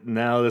 like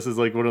now this is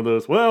like one of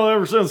those, well,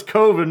 ever since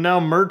COVID, now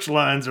merch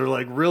lines are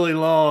like really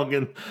long.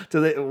 And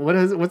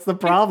what's the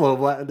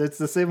problem? It's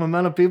the same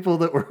amount of people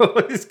that were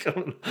always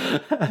coming.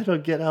 I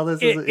don't get how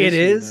this is an issue. It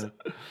is. Now.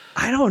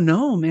 I don't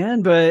know,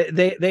 man, but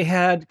they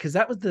had, because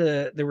that was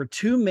there were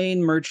two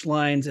main merch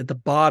lines at the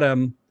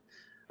bottom,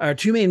 or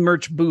two main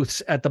merch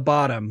booths at the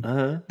bottom.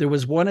 Uh-huh. There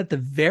was one at the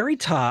very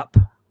top.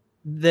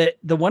 The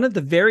one at the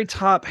very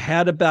top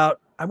had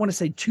about, I want to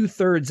say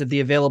 2/3 of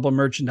the available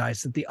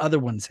merchandise that the other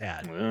ones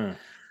had. Yeah.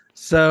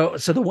 So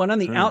the one on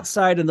the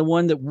outside and the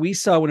one that we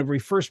saw whenever we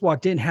first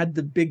walked in had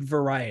the big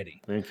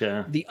variety.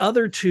 Okay. The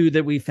other two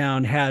that we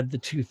found had the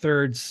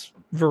 2/3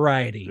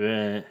 variety.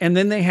 Right. And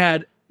then they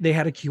had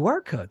a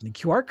QR code. And the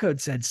QR code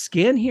said,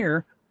 scan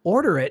here,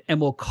 order it, and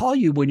we'll call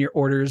you when your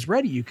order is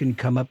ready. You can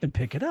come up and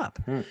pick it up.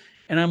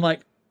 And I'm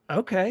like,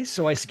 okay.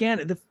 So I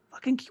scanned it. The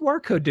fucking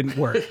QR code didn't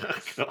work.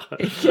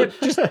 It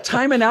kept just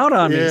timing out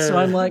on me. So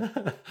I'm like,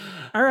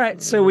 all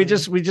right. So we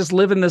just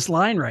live in this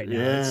line right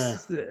now.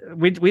 Yeah.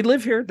 We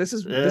live here. This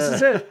is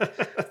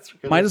it.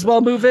 Might as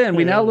well move in.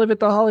 We now live at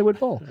the Hollywood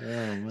Bowl.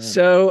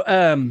 So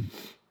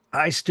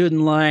I stood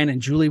in line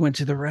and Julie went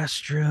to the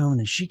restroom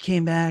and she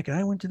came back and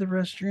I went to the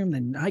restroom.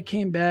 Then I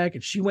came back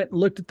and she went and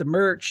looked at the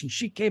merch and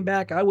she came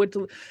back.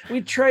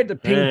 We tried to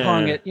ping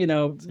pong it,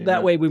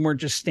 that way we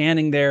weren't just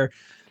standing there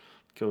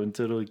going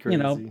totally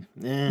crazy,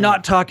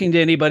 not talking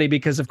to anybody,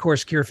 because of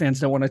course Cure fans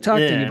don't want to talk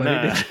to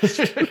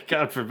anybody.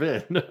 God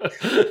forbid.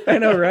 I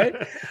know, right?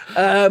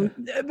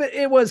 But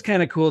it was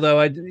kind of cool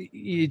though.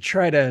 You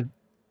try to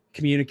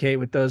communicate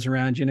with those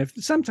around you, and if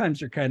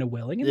sometimes they're kind of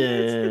willing, and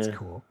it's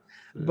cool.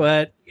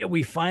 But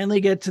we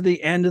finally get to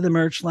the end of the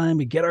merch line.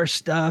 We get our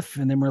stuff,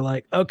 and then we're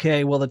like,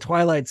 okay, well, the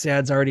Twilight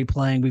Sad's already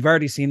playing. We've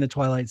already seen the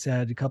Twilight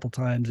Sad a couple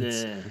times.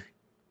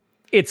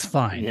 It's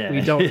fine. Yeah.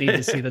 We don't need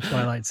to see the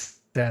Twilight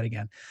Sad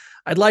again.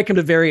 I'd like him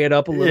to vary it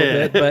up a little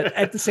bit, but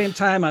at the same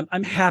time,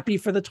 I'm happy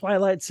for the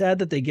Twilight Sad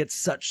that they get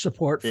such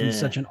support from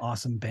such an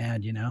awesome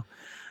band, you know?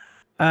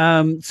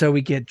 So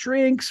we get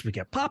drinks, we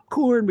get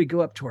popcorn, we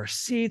go up to our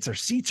seats. Our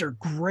seats are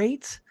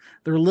great.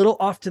 They're a little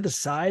off to the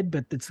side,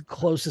 but it's the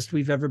closest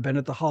we've ever been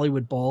at the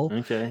Hollywood Bowl.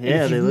 Okay. And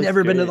if you've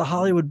never been to the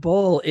Hollywood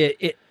Bowl,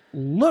 it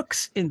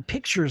looks in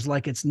pictures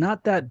like it's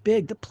not that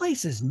big. The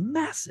place is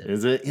massive.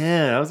 Is it?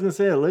 Yeah, I was gonna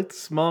say it looked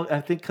small. I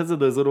think because of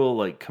those little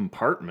like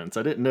compartments.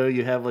 I didn't know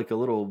you have like a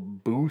little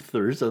booth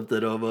or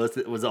something almost.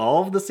 It was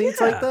all of the seats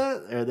like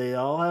that, or they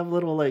all have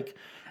little like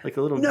a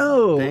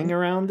little thing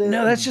around it.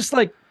 No, that's just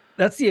like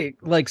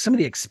some of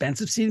the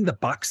expensive seating, the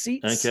box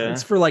seats. Okay.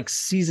 It's for like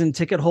season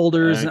ticket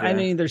holders. Okay. I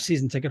mean, there's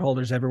season ticket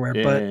holders everywhere,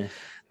 but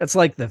that's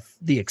like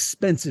the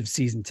expensive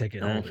season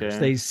ticket holders.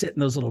 They sit in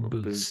those little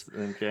booths.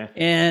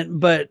 Okay.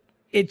 But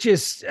it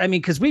just, I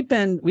mean, because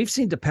we've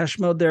seen Depeche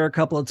Mode there a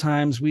couple of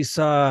times. We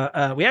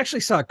actually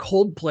saw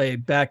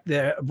Coldplay back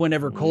there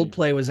whenever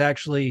Coldplay was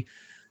actually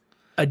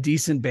a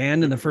decent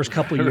band in the first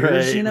couple of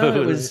years. Right. You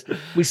know,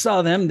 we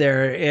saw them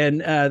there,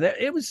 and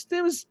it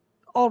was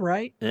all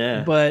right.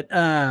 Yeah. But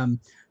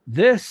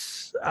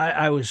this,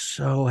 I was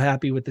so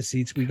happy with the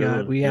seats we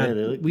got. We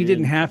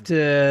didn't have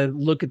to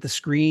look at the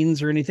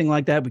screens or anything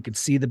like that. We could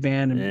see the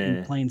band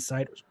in plain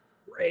sight. It was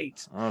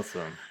great.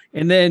 Awesome.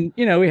 And then,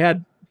 you know, we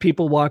had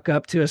people walk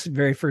up to us. The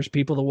very first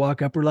people to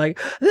walk up were like,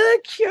 "The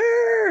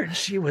Cure." And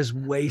she was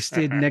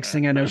wasted. Next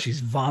thing I know, she's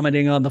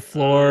vomiting on the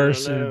floor. No.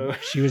 So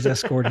she was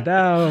escorted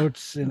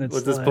out. And it's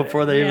was this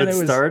before they even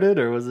started,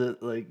 or was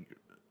it like?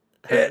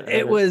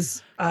 It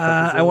was.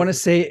 I want to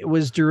say it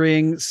was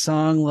during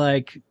song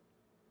like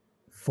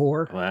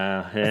 4.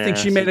 Wow. Yeah, I think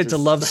she made it to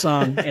Love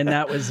Song, and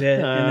that was it.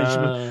 And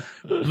then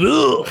she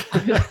was,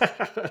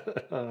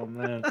 oh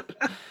man.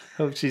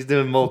 Hope she's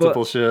doing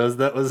multiple shows.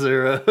 That was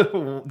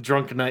her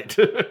drunk night.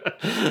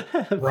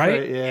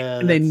 Right? Yeah.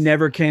 And they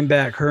never came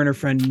back. Her and her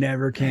friend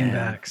never came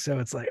back. So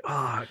it's like,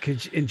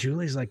 and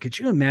Julie's like, could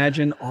you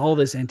imagine all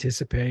this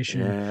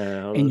anticipation?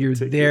 And you're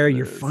there,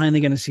 you're finally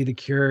going to see The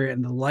Cure,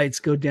 and the lights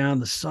go down,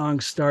 the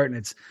songs start, and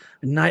it's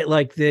a night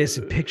like this,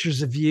 and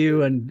pictures of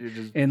you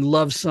and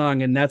Love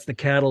Song, and that's the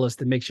catalyst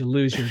that makes you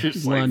lose your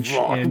lunch.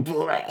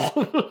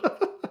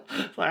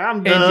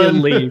 I'm done. And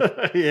you leave.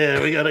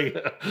 Yeah, we gotta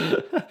go.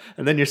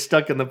 And then you're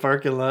stuck in the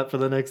parking lot for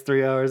the next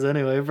 3 hours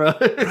anyway, bro.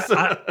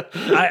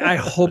 I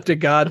hope to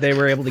God they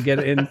were able to get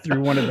in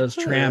through one of those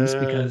trams,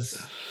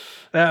 because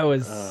that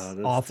was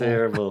awful.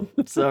 Terrible.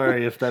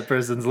 Sorry if that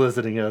person's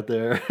listening out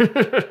there.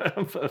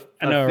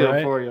 I know, feel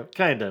right? for you.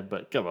 Kind of,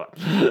 but come on.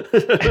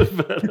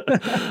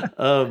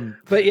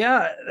 But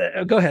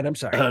yeah, go ahead. I'm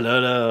sorry. Oh,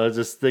 no. I was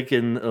just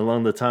thinking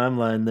along the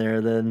timeline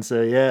there then.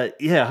 So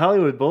yeah,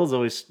 Hollywood Bowls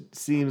always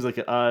seems like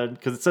an odd,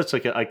 because it's such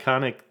like an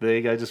iconic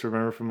thing. I just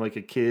remember from like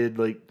a kid,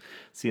 like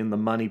seeing the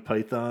Monty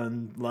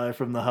Python live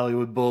from the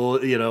Hollywood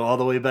Bowl, you know, all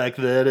the way back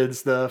then and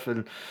stuff.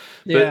 And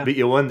but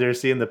you wonder,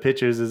 seeing the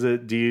pictures,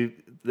 do you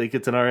think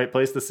it's an all right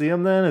place to see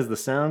them then? Is the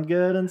sound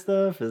good and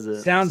stuff?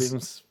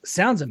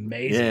 Sounds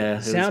amazing. Yeah,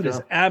 sound is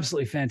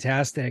absolutely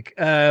fantastic.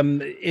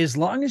 As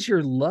long as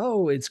you're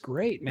low, it's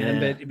great,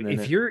 man. Yeah, but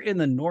if you're in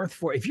the North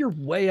Fork, if you're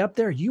way up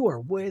there, you are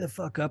way the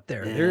fuck up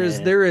there.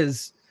 There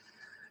is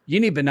you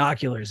need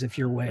binoculars if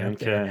you're way up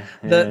there.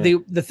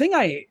 The thing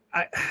I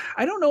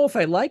don't know if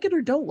I like it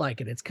or don't like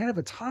it. It's kind of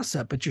a toss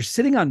up, but you're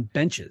sitting on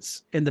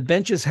benches, and the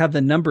benches have the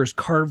numbers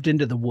carved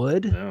into the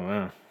wood. Oh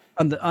wow.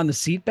 On the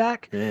seat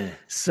back. Yeah.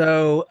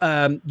 So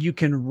you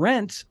can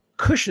rent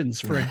cushions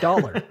for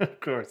 $1. Of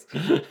course.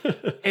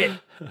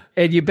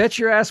 And you bet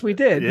your ass we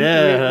did.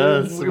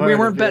 Yeah. We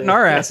weren't betting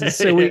our asses.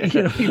 So we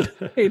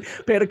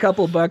paid a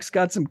couple of bucks,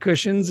 got some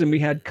cushions, and we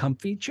had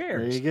comfy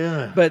chairs. There you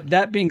go. But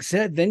that being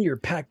said, then you're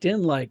packed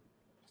in like,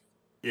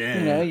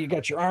 you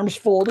got your arms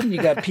folded, you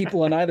got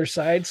people on either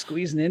side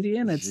squeezing into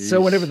you. And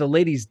so whenever the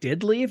ladies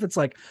did leave, it's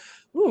like,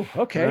 ooh,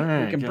 okay,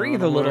 right, we can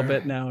breathe a little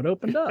bit now. It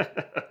opened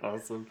up.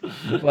 Awesome.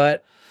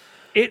 But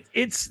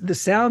it's the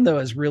sound though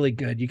is really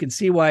good. You can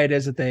see why it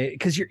is that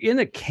because you're in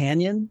a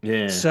canyon.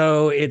 Yeah.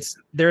 So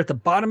they're at the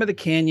bottom of the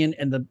canyon,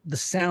 and the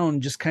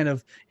sound just kind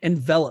of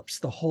envelops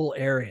the whole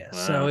area. Wow.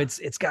 So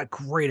it's got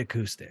great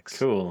acoustics.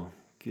 Cool.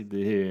 Good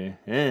to hear.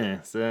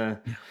 Yeah. So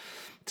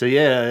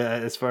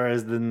as far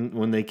as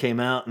when they came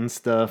out and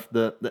stuff,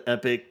 the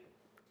epic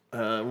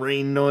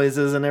rain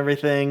noises and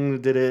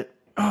everything, did it?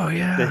 Oh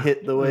yeah, the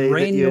hit the way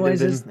rain that you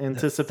noises, had been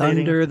anticipating.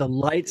 The thunder, the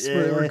lights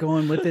were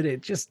going with it.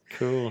 It just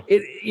cool.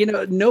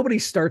 Nobody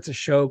starts a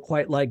show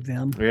quite like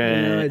them.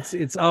 Right.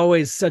 It's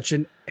always such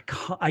an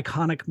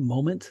iconic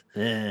moment.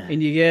 Yeah.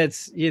 And you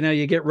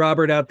get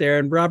Robert out there,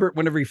 and Robert,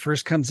 whenever he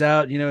first comes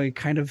out, he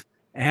kind of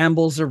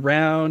ambles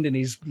around, and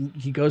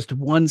he goes to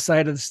one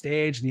side of the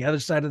stage and the other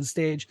side of the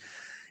stage,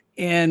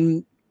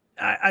 and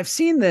I've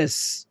seen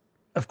this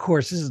of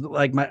course, this is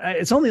like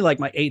it's only like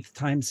my 8th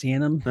time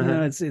seeing him. You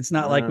know, it's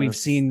not like we've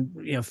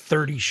seen,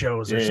 30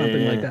 shows or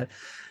something like that.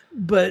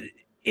 But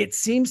it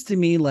seems to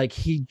me like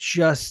he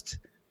just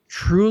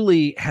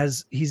truly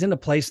he's in a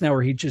place now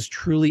where he just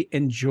truly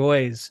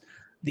enjoys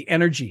the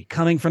energy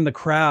coming from the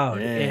crowd,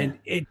 and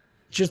it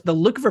just, the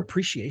look of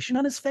appreciation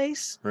on his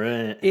face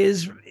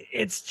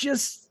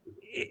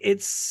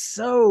it's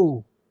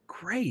so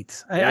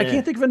great. I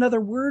can't think of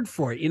another word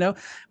for it.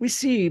 We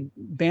see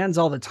bands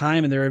all the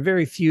time, and there are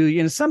very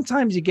few,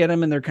 sometimes you get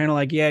them and they're kind of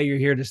like, yeah, you're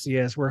here to see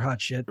us, we're hot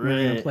shit,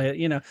 we're gonna play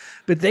it,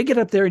 but they get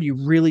up there and you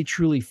really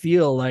truly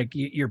feel like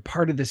you're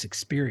part of this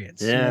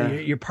experience.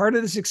 You're part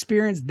of this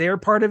experience, they're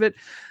part of it,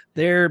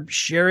 they're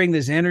sharing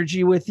this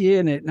energy with you,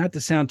 and it, not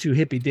to sound too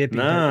hippy dippy,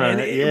 and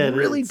it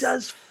really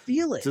does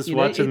feel it. Just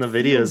watching the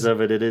videos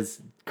of it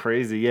is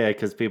crazy,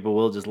 because people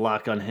will just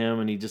lock on him,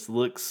 and he just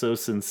looks so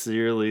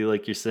sincerely,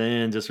 like you're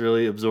saying, just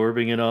really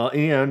absorbing it all.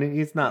 And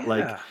he's not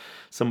like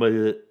somebody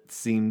that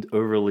seemed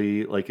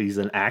overly like he's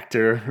an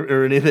actor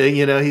or anything.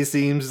 He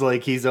seems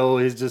like he's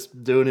always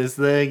just doing his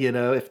thing.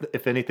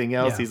 If anything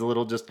else, he's a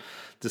little just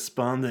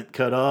despondent,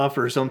 cut off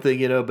or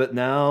something. But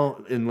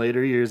now in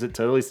later years, it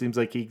totally seems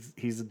like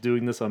he's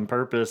doing this on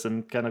purpose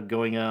and kind of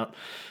going out,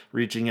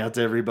 reaching out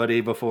to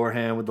everybody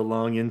beforehand with the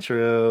long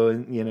intro,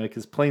 and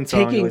because Plain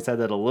Song always had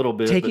that a little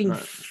bit, taking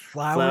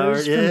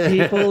flowers from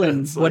people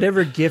and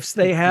whatever gifts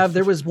they have.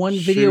 There was one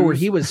video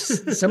where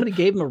somebody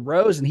gave him a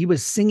rose and he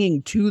was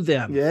singing to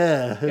them.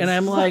 And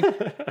I'm like,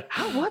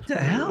 what the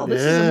hell?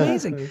 This is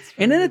amazing.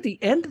 And then at the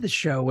end of the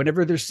show,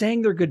 whenever they're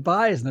saying their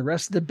goodbyes and the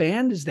rest of the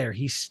band is there,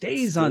 he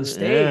stays on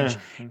stage,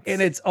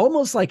 and it's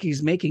almost like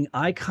he's making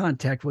eye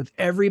contact with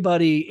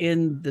everybody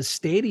in the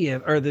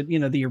stadium or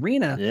the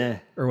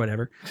arena or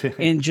whatever.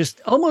 And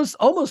just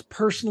almost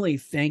personally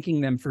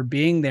thanking them for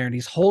being there, and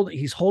he's holding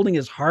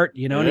his heart,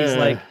 and he's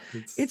like,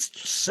 it's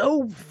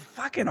so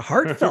fucking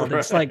heartfelt.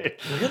 It's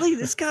like, really,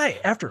 this guy,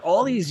 after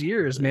all these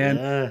years,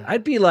 man,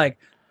 I'd be like,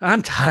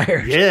 I'm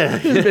tired.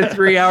 It's been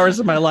 3 hours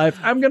of my life.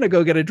 I'm gonna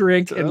go get a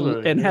drink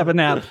and have a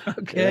nap.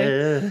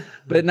 Okay.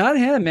 But not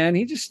him, man.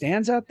 He just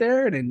stands out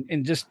there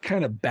and just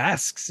kind of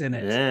basks in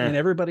it. And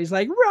everybody's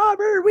like,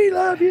 Robert, we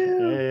love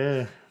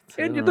you.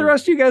 And the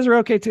rest of you guys are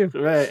okay too.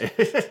 Right.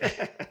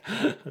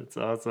 That's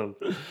awesome.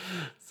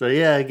 So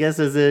I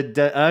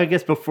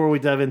guess before we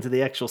dive into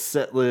the actual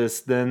set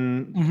list,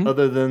 then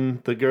other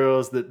than the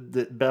girls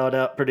that bowed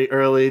out pretty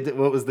early,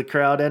 what was the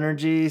crowd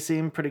energy?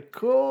 Seemed pretty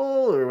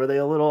cool, or were they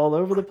a little all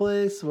over the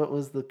place? What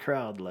was the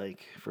crowd like?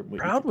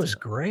 Crowd was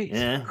great.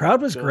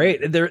 Crowd was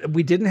great.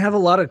 We didn't have a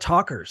lot of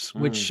talkers,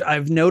 which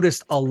I've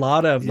noticed a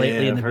lot of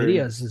lately in the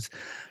videos. Is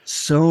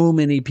so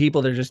many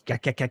people, they're just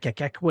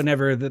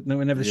whenever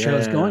the show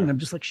is going. And I'm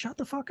just like, shut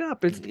the fuck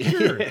up. It's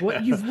here.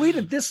 You've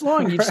waited this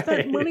long. You've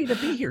spent money to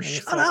be here.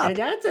 Shut up. And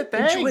that's the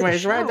thing.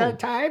 It's right that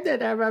time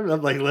that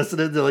I'm like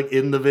listening to like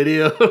in the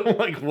video. I'm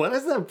like, what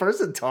is that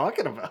person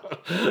talking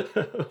about?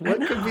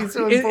 What could be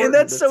so important? And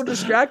that's so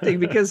distracting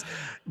because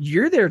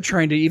you're there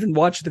trying to even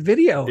watch the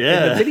video.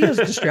 And the video's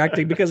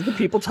distracting because of the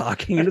people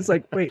talking. And it's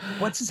like, wait,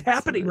 what's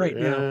happening right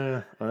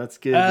now? Well, that's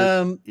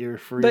good. You're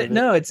free. But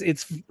no,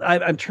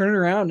 I'm turning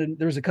around, and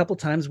there's a couple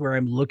times where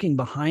I'm looking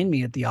behind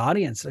me at the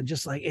audience. I'm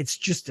just like, it's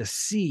just a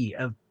sea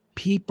of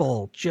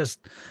people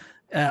just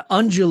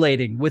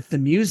undulating with the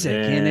music,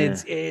 and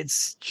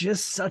it's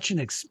just such an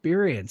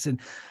experience. And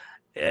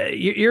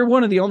you're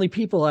one of the only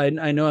people I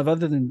know of,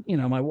 other than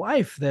my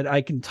wife, that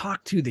I can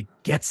talk to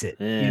that gets it.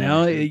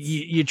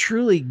 You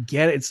truly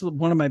get it. It's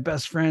one of my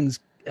best friends,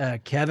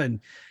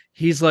 Kevin.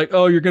 He's like,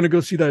 oh, you're going to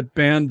go see that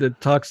band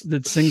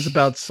that sings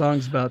about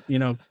songs about,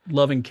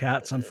 loving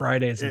cats on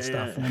Fridays and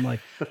stuff. And I'm like,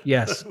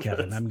 yes,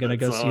 Kevin, I'm going to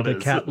go see the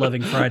Cat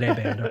Loving Friday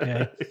band.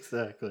 Okay.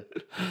 Exactly.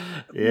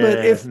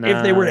 But if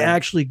they were to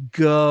actually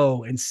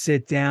go and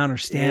sit down or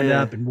stand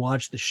up and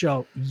watch the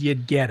show,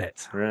 you'd get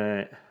it.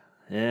 Right.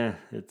 Yeah.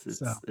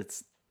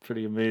 It's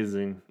pretty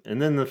amazing.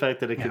 And then the fact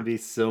that it can be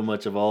so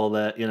much of all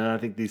that, I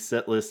think these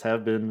set lists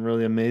have been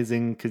really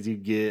amazing because you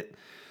get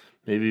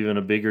maybe even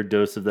a bigger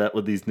dose of that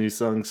with these new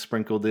songs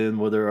sprinkled in,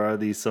 where there are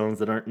these songs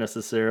that aren't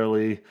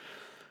necessarily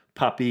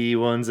poppy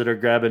ones that are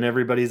grabbing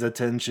everybody's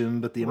attention,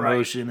 but the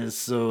emotion is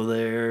so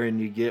there, and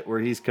you get where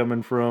he's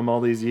coming from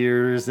all these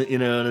years, and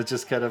it's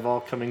just kind of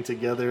all coming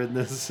together in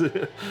this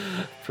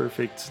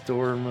perfect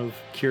storm of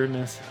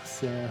cureness.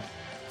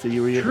 So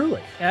you were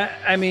truly.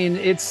 I mean,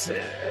 it's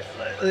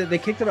they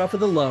kicked it off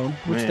with Alone,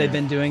 which they've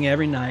been doing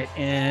every night,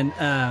 and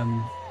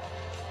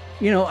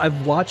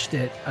I've watched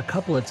it a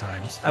couple of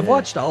times. I've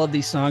watched all of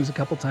these songs a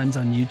couple times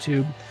on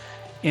YouTube,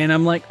 and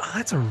I'm like, oh,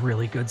 that's a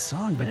really good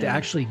song. But to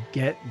actually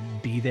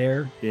be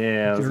there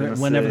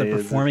whenever they're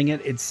performing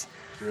it, it's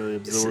really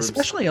absorbs.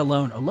 Especially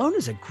Alone. Alone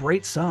is a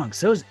great song.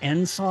 So is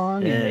End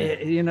Song.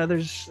 And,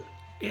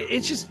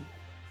 it's just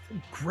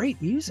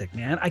great music,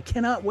 man. I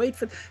cannot wait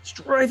for. It's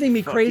driving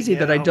me crazy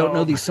that I don't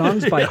know these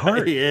songs by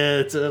heart.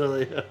 Yeah,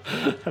 totally.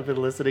 I've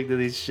been listening to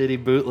these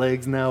shitty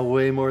bootlegs now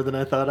way more than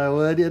I thought I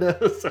would.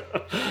 So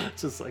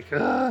it's just like,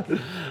 but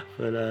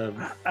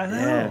I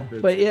know.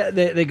 But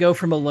they go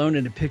from Alone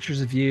into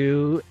Pictures of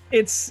You.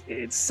 It's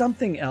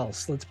something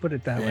else. Let's put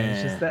it that way.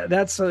 It's just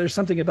that's there's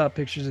something about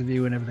Pictures of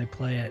You whenever they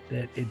play it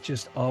that it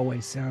just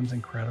always sounds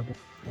incredible.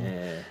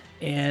 Yeah.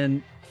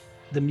 And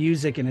the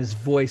music and his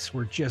voice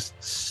were just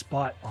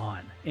spot on.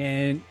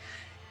 And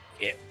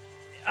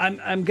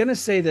I'm going to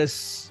say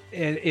this,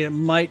 and it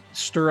might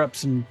stir up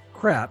some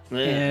crap. Yeah.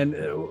 And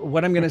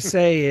what I'm going to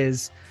say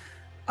is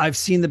I've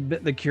seen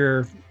the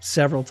Cure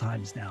several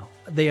times now.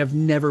 They have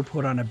never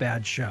put on a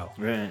bad show.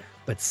 Right.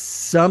 But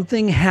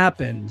something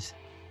happened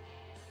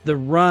the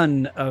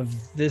run of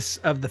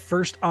the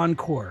first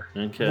encore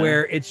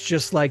where it's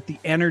just like the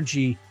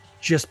energy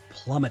just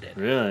plummeted.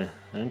 Really?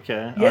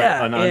 Okay.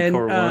 Yeah. On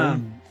encore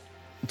one?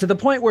 To the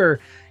point where,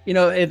 in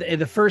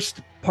the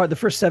first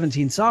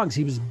 17 songs,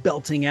 he was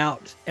belting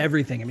out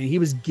everything. I mean, he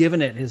was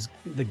giving it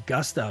the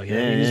gusto. He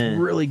was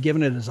really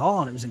giving it his all,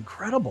 and it was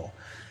incredible.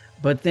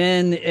 But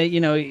then,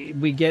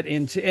 we get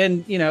into,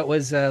 and, it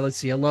was, let's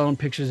see, Alone,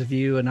 Pictures of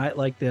You, A Night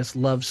Like This,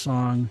 Love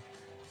Song,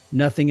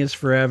 Nothing Is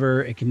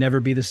Forever, It Can Never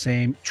Be the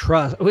Same,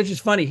 Trust, which is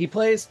funny. He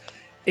plays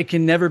It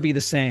Can Never Be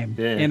the Same.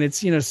 Yeah. And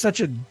it's,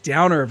 such a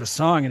downer of a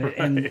song.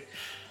 And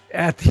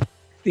at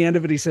the end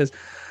of it, he says,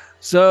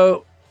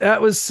 so that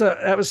was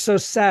so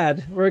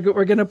sad. We're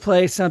going to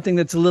play something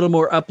that's a little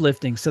more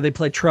uplifting. So they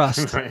play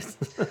Trust. Right.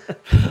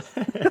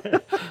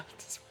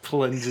 Just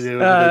plunge you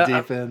into the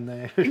deep end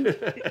there.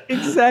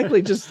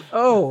 Exactly. Just,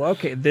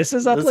 okay. This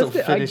is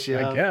uplifting. I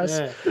guess.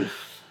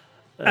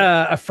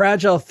 Yeah. A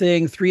Fragile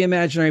Thing, Three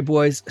Imaginary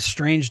Boys, A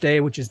Strange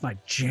Day, which is my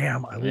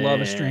jam. I love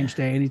A Strange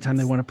Day. Anytime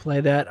they want to play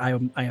that, I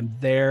am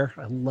there.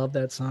 I love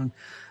that song.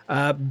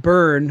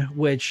 Burn,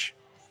 which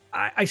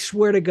I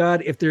swear to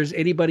God, if there's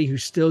anybody who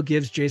still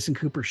gives Jason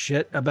Cooper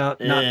shit about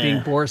not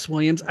being Boris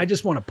Williams, I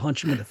just want to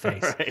punch him in the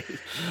face. Right.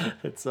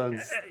 It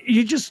sounds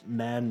you just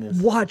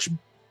madness.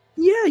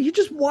 You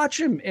just watch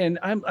him, and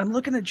I'm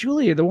looking at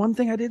Julia. The one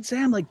thing I did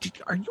say, I'm like,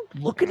 are you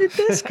looking at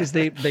this? Because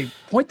they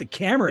point the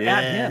camera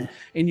at him,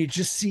 and you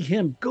just see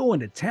him going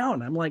to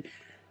town. I'm like,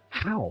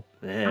 how?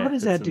 How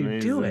does that dude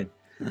do it?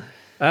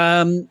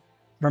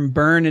 From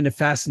Burn into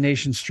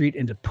Fascination Street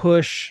into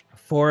Push,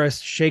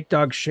 Forest, Shake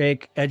Dog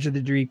Shake, Edge of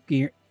the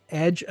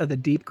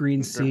Deep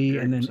Green Sea,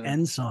 and then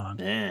End Song.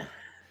 Yeah.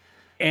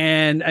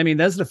 And I mean,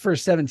 that's the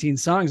first 17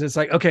 songs. It's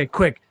like, okay,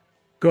 quick,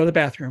 go to the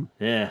bathroom.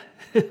 Yeah.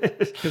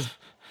 Because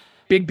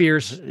big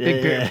beers,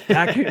 beer.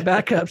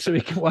 Back up so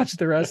we can watch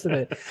the rest of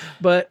it.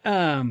 But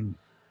and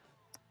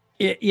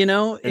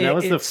that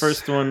was the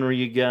first one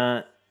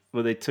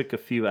where they took a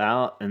few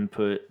out and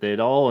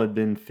they'd all had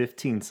been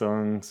 15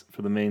 songs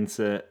for the main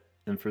set,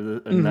 and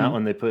that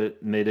one they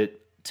made it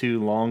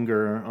 2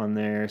 longer on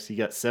there, so you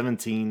got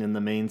 17 in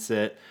the main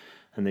set,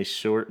 and they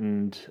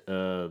shortened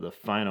the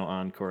final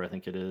encore, I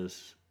think it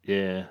is.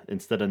 Yeah,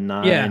 instead of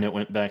 9, it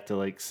went back to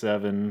like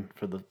 7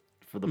 for the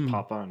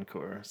pop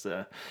encore.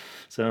 So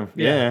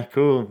yeah,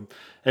 cool.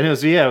 And it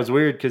was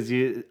weird because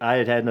I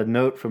had a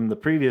note from the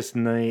previous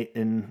night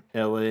in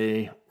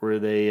LA where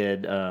they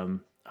had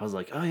I was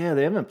like, oh yeah,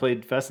 they haven't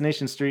played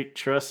Fascination Street,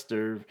 Trust,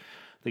 or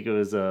I think it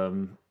was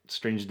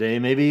Strange Day,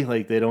 maybe,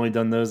 like they'd only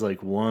done those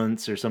like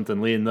once or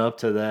something leading up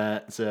to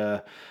that. So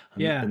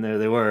and there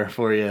they were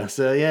for you.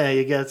 So yeah,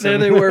 you got some. There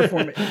they were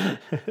for me.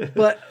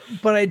 But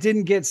I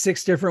didn't get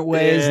 6 different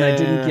ways, and I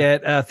didn't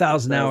get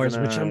 1,000 hours,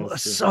 which I'm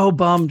so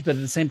bummed. But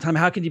at the same time,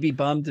 how could you be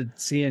bummed at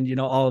seeing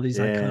all of these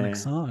iconic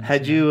songs?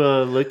 Had you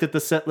looked at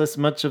the set list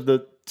much of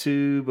the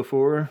 2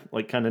 before,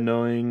 like kind of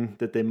knowing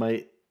that they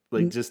might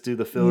just do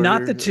the filler?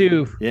 Not the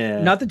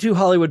 2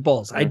 Hollywood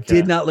Bowls. I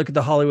did not look at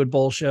the Hollywood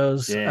Bowl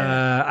shows.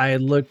 Yeah. I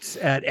looked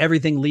at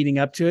everything leading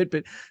up to it,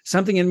 but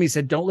something in me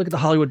said, don't look at the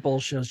Hollywood Bowl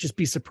shows. Just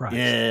be surprised.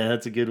 Yeah,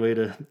 that's a good way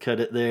to cut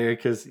it there.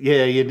 Because,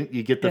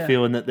 you get the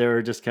feeling that they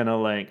were just kind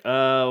of like,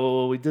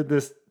 well, we did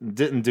this,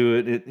 didn't do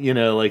it.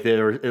 Like they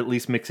were at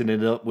least mixing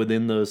it up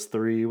within those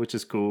 3, which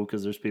is cool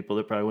because there's people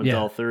that probably went to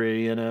all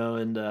 3,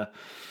 and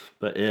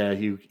but yeah,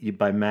 you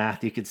by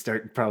math, you could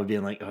start probably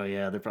being like, oh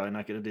yeah, they're probably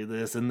not going to do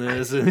this and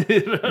this. And,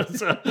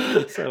 so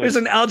there's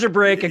an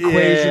algebraic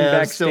equation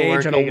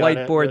backstage on a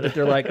whiteboard that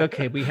they're like,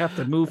 okay, we have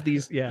to move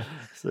these. Yeah.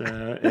 So,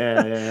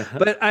 yeah.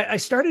 But I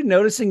started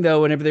noticing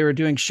though, whenever they were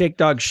doing Shake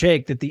Dog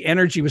Shake, that the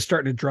energy was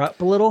starting to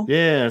drop a little.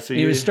 Yeah. So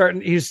he was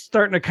starting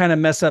to kind of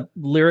mess up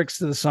lyrics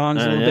to the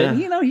songs a little bit.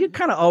 And, he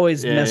kind of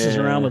always messes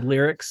around with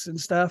lyrics and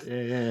stuff.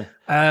 Yeah.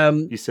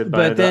 You said,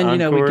 but then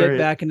encore, we get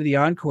back into the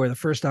encore, the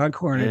first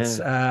encore, and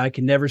it's I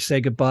Can Never Say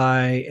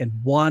Goodbye, and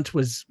Want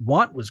was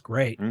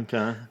great.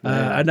 Okay.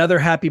 Another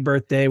Happy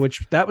Birthday,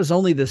 which that was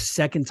only the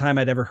second time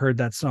I'd ever heard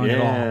that song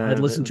at all. I'd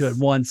listened to it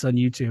once on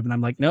YouTube, and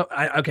I'm like, no,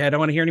 I don't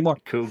want to hear anymore.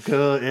 Cool.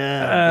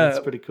 Yeah, that's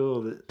pretty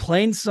cool.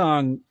 Plain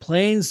Song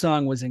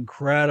was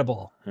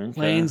incredible. Okay.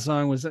 Plain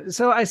Song was,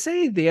 so I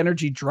say the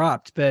energy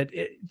dropped, but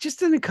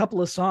just in a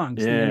couple of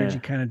songs, the energy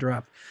kind of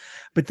dropped.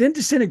 But then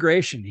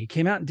Disintegration, he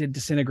came out and did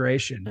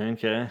Disintegration.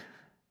 Okay.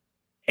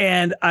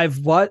 And I've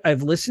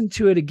listened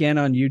to it again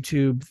on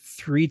YouTube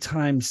 3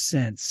 times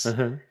since.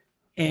 Uh-huh.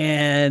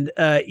 And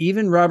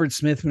even Robert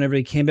Smith, whenever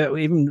he came back,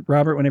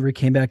 whenever he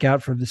came back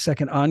out for the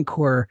second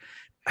encore,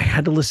 I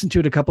had to listen to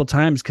it a couple of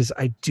times because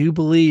I do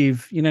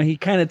believe, he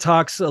kind of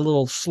talks a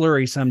little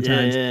slurry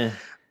sometimes. Yeah.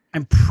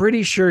 I'm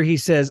pretty sure he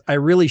says, I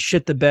really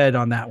shit the bed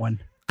on that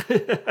one.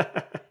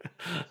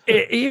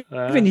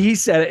 Even he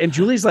said it, and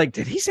Julie's like,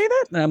 did he say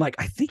that? And I'm like,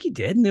 I think he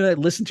did. And then I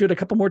listened to it a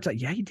couple more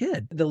times. Yeah, he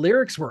did. The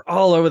lyrics were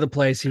all over the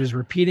place. He was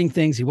repeating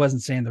things. He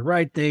wasn't saying the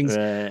right things.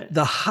 Right.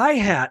 The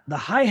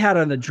hi-hat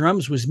on the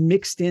drums was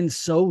mixed in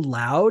so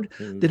loud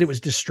that it was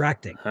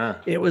distracting.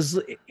 It was,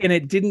 and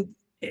it didn't,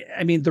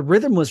 I mean, the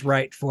rhythm was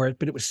right for it,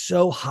 but it was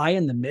so high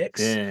in the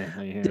mix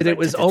that it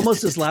was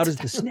almost as loud as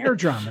the snare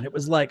drum. And it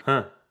was like,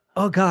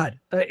 oh God,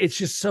 it's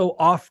just so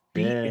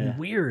offbeat and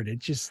weird. It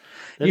just,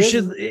 you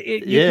can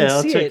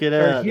I'll see check it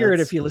out. Or hear it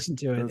if you listen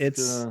to it.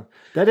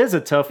 That is a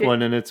tough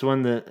one. And it's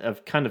one that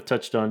I've kind of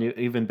touched on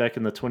even back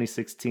in the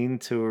 2016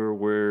 tour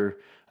where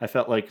I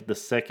felt like the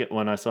second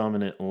one I saw him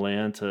in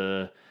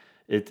Atlanta,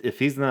 if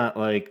he's not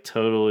like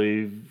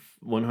totally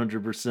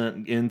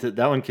 100% into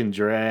that, one can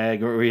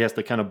drag, or he has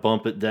to kind of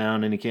bump it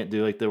down, and he can't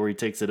do like where he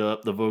takes it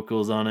up, the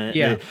vocals on it,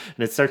 and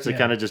it starts to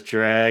kind of just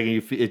drag,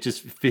 and it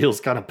just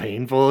feels kind of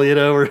painful,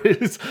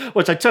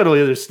 which I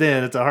totally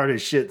understand. It's a hard as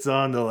shit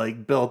song to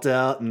like belt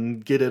out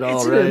and get it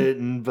all right,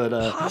 but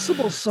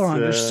possible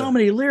song. There's so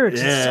many lyrics,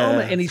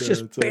 and he's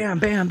just bam,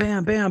 bam,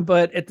 bam, bam.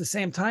 But at the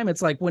same time,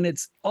 it's like when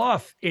it's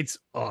off, it's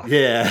off.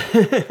 Yeah,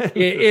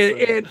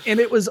 and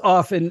it was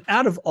off. And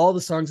out of all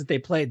the songs that they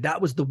played, that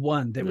was the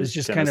one that was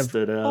just kind of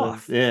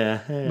off.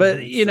 But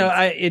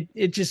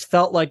it just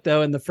felt like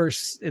though in the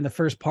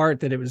first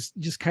part that it was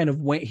just kind of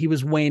he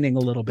was waning a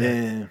little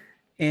bit.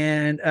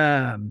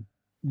 And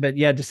but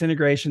yeah,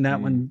 Disintegration,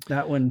 that one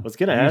I was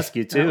gonna ask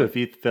you too if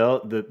you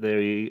felt that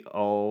they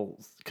all,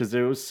 because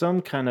there was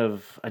some kind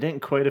of, I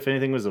didn't quite if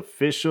anything was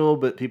official,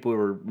 but people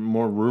were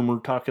more rumor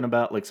talking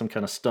about like some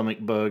kind of stomach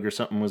bug or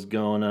something was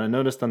going on. I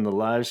noticed on the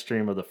live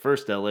stream of the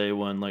first LA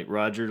one, like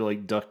Roger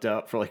like ducked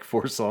out for like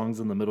 4 songs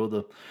in the middle of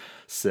the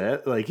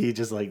set, like he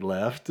just like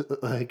left,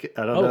 like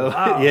I don't know.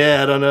 Wow.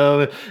 I don't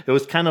know. It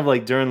was kind of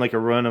like during like a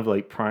run of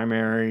like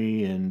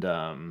Primary and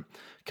a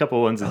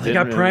couple ones that they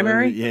got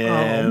Primary.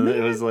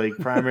 It was like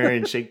Primary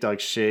and Shake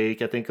Dog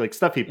Shake, I think, like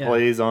stuff he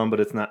plays on,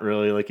 but it's not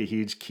really like a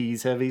huge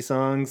keys heavy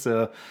song,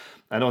 so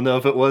I don't know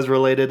if it was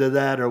related to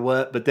that or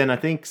what. But then I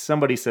think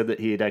somebody said that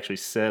he had actually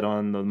said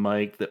on the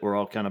mic that we're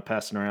all kind of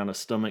passing around a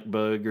stomach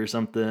bug or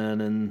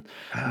something and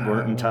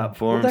weren't in top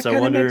form. So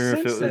I wonder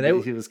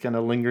if he was kind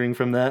of lingering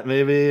from that,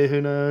 maybe. Who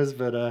knows?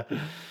 But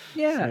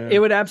it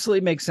would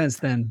absolutely make sense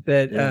then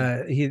that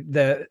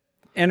the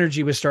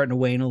energy was starting to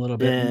wane a little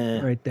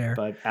bit right there.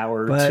 By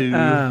hour 2.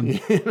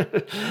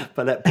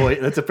 By that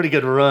point, that's a pretty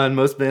good run.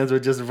 Most bands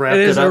would just wrap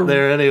it up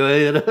there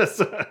anyway.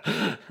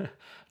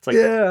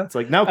 It's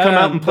like now come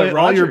out and play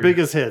all your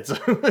biggest hits.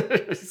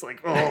 It's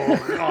like, oh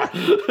God.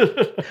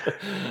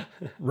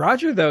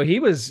 Roger though, he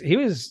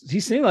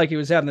seemed like he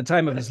was having the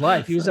time of his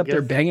life. He was up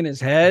there banging his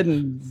head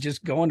and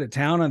just going to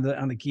town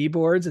on the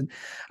keyboards. And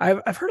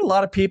I've heard a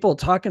lot of people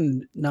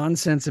talking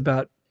nonsense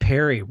about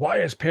Perry. Why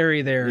is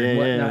Perry there and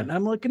whatnot? And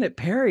I'm looking at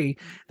Perry.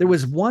 There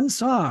was one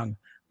song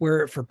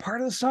where for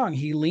part of the song,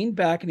 he leaned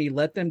back and he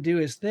let them do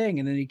his thing.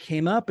 And then he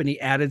came up and he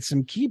added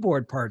some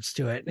keyboard parts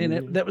to it.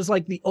 And that was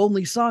like the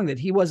only song that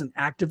he wasn't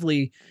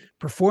actively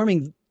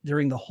performing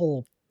during the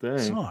whole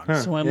song.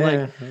 So I'm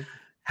like,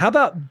 how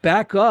about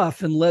back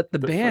off and let the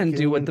band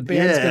do what the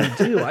band's going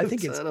to do? I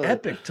think it's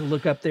epic to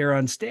look up there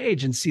on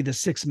stage and see the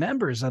 6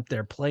 members up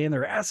there playing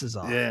their asses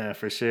off. Yeah,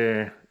 for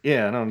sure.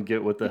 Yeah, I don't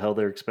get what the hell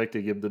they're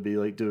expecting him to be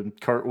like doing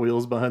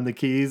cartwheels behind the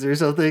keys or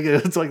something.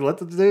 It's like, let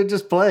the dude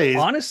just play.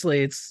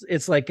 Honestly,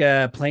 it's like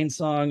a Plain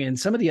Song and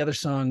some of the other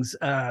songs,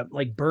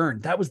 like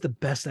Burn. That was the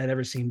best I'd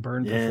ever seen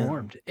Burn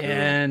performed. Cool.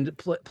 And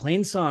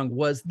Plain Song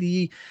was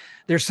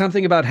there's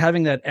something about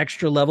having that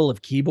extra level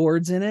of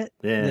keyboards in it.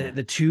 Yeah.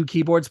 The 2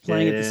 keyboards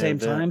playing at the same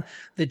time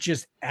that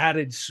just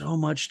added so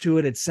much to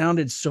it. It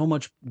sounded so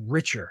much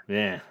richer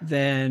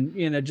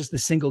than, just the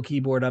single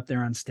keyboard up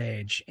there on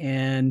stage.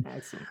 And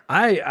awesome.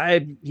 I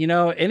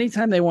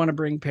anytime they want to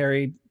bring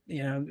Perry,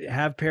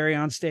 have Perry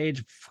on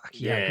stage, fuck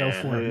go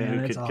for it, man.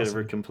 Who could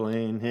ever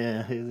complain?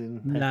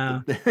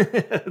 No.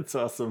 It's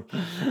awesome.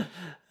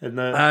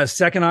 And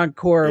second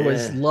encore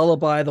was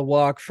Lullaby the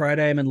Walk,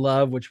 Friday I'm in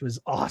Love, which was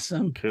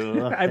awesome.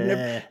 Cool.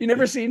 You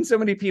never seen so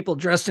many people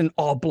dressed in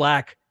all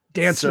black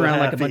dance around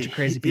like a bunch of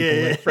crazy people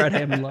with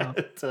Friday I'm in Love.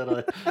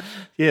 Totally.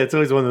 Yeah, it's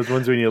always one of those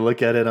ones when you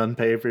look at it on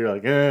paper, you're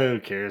like, who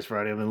cares,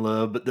 Friday I'm in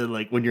Love? But then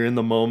like when you're in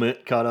the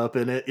moment, caught up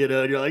in it,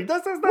 and you're like,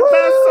 this is the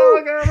best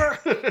song ever.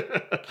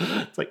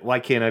 It's like, why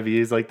can't I be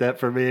used like that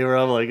for me? Where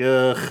I'm like,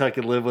 ugh, I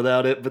could live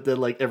without it. But then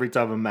like every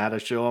time I'm at a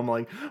show, I'm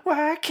like,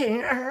 why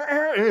can't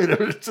I?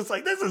 It's just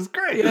like, this is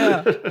great.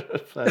 Yeah.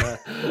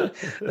 But,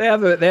 they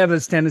have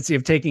this tendency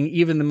of taking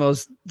they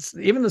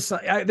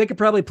could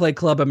probably play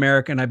Club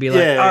America and I'd be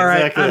like, all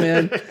right, exactly.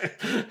 man.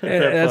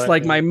 That's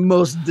like my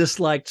most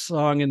disliked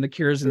song in the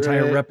Cure's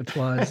entire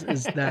repertoire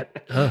is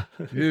that.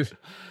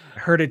 I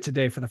heard it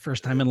today for the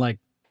first time in like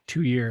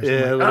 2 years.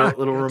 Yeah, like,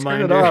 little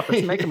reminder. Turn it off.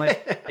 It's making my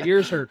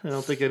ears hurt. I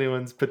don't think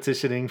anyone's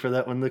petitioning for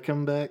that one to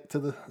come back to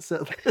the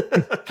set.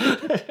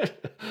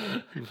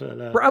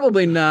 But,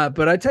 probably not.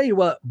 But I tell you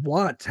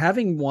what,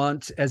 having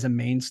Want as a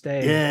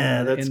mainstay.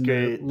 Yeah, that's in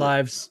great.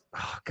 Lives.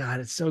 Oh God,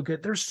 it's so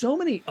good. There's so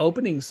many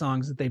opening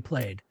songs that they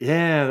played.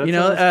 Yeah,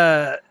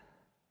 that's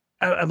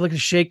I'm looking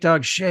at Shake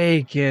Dog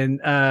Shake,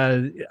 and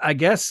I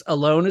guess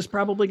Alone is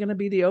probably going to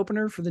be the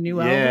opener for the new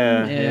album.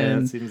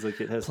 And it seems like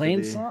it has Plain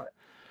to be. Song.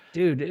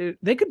 Dude,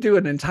 they could do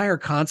an entire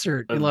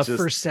concert in the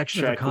first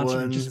section of the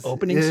concert, just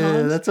opening songs.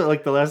 Yeah, that's what,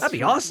 like the last. That'd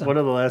be awesome. One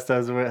of the last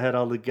times we had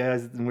all the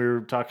guys, and we were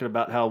talking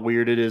about how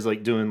weird it is,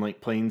 like doing like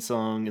Plain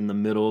Song in the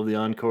middle of the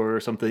encore or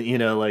something,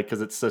 like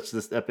because it's such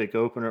this epic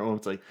opener. Well,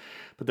 it's like,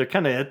 but they're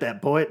kind of at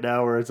that point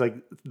now where it's like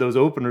those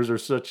openers are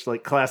such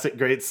like classic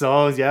great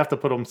songs. You have to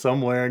put them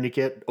somewhere, and you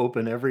can't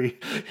open every.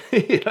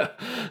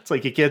 It's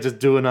like you can't just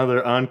do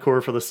another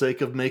encore for the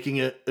sake of making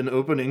it an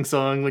opening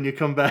song when you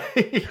come back.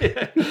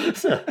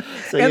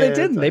 And they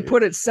didn't. They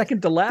put it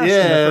second to last in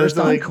the first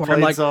encore.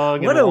 I'm like,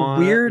 what a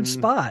weird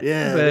spot.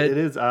 Yeah, but it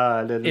is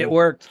odd. It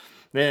worked.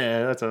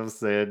 Yeah, that's what I was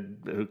saying.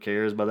 Who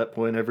cares? By that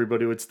point,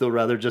 everybody would still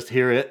rather just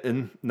hear it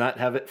and not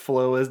have it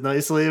flow as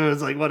nicely. It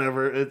was like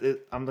whatever.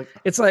 I'm like,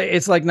 it's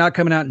like not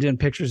coming out and doing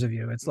pictures of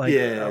you. It's like,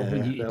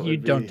 you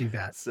don't do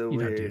that. So you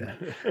weird. Don't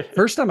do that.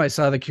 First time I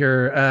saw The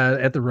Cure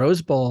at the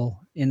Rose Bowl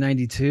in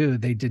 '92,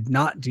 they did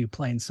not do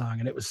Plain Song,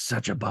 and it was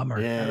such a bummer.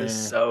 Yeah. I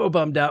was so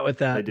bummed out with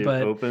that. They did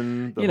but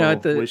open the whole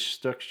at the Wish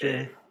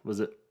structure.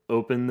 Was it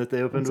Open that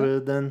they opened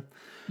with then?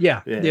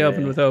 Yeah, they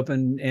opened with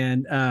Open,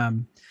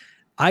 and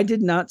I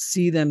did not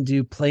see them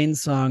do Plain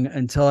Song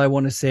until I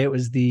want to say it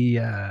was the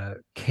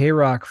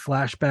K-Rock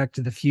Flashback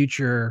to the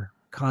Future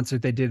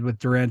concert they did with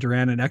Duran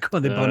Duran and Echo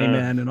and the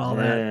Bunnymen and all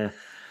that.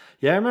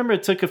 Yeah, I remember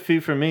it took a few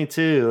for me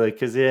too. Like,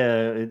 cause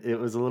it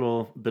was a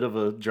little bit of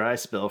a dry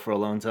spell for a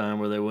long time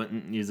where they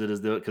wouldn't use it as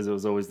because it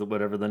was always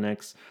whatever the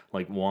next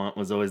like Want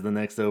was always the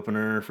next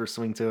opener for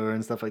Swing Tour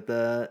and stuff like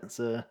that.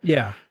 So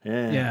yeah.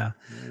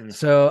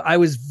 So I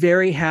was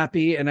very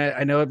happy, and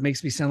I know it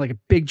makes me sound like a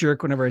big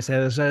jerk whenever I say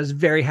this. I was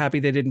very happy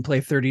they didn't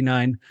play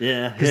 39.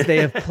 Yeah, because they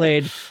have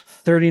played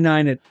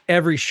 39 at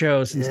every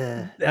show since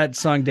that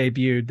song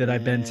debuted that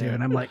I've been to,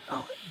 and I'm like,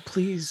 oh.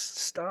 Please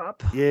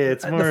stop. Yeah,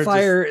 it's more the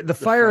fire. The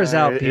fire is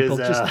out,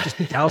 people. Out.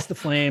 Just douse the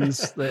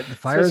flames. The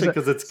fire is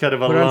because it's kind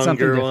of a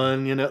longer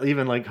one.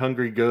 Even like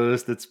Hungry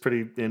Ghost, it's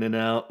pretty in and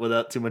out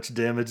without too much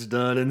damage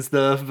done and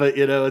stuff. But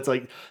it's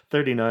like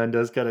 39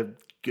 does kind of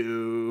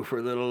go for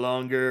a little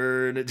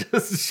longer, and it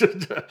just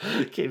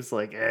keeps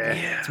like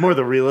it's more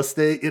the real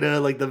estate,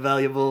 like the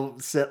valuable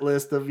set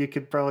list of you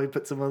could probably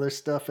put some other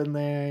stuff in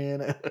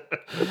there,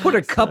 put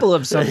a couple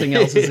of something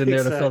else's in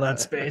there to fill that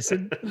space.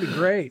 It'd be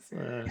great.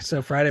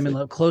 So Friday I'm in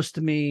Love, Close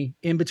to Me,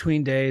 In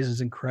Between Days is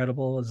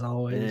incredible as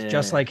always.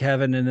 Just Like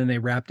Heaven, and then they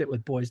wrapped it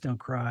with Boys Don't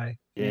Cry.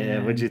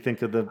 What'd you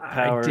think of the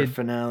Power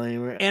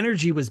finale?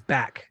 Energy was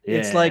back.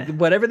 It's like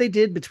whatever they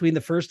did between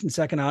the first and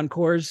second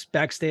encores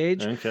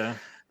backstage. Okay.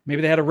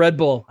 Maybe they had a Red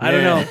Bull. I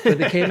don't know, but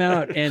they came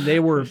out and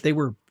they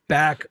were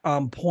back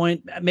on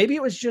point. Maybe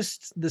it was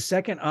just the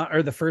second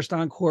or the first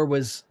encore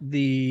was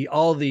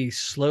all the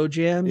slow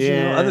jams.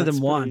 Other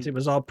than Want, it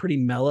was all pretty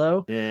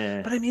mellow.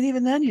 Yeah. But I mean,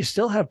 even then, you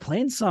still have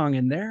Plain Song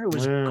in there. It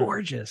was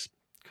gorgeous.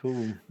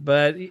 Cool.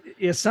 But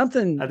it's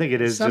something. I think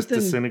it is just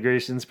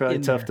Disintegration's probably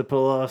tough to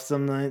pull off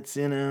some nights.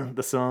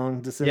 The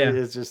song Disintegration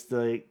is just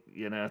like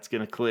it's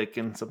gonna click,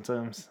 and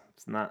sometimes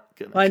it's not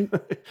gonna.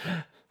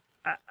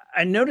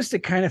 I noticed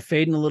it kind of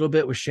fading a little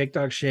bit with Shake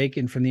Dog Shake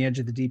and From the Edge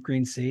of the Deep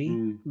Green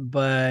Sea,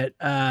 but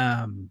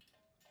by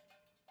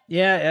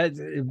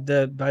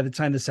the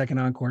time the second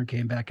encore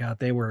came back out,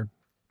 they were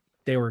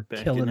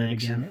killing it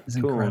again. It was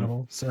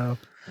incredible. So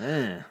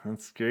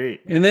that's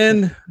great. And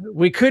then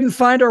we couldn't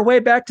find our way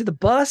back to the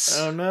bus.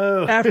 Oh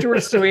no!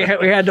 Afterwards, so we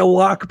had to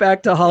walk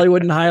back to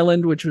Hollywood and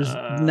Highland, which was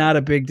not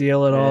a big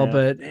deal at all.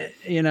 But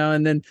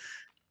and then.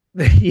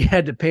 You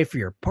had to pay for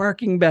your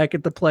parking back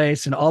at the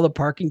place, and all the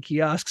parking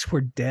kiosks were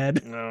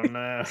dead. Oh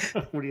no!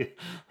 What are you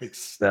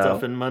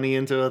stuffing money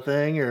into a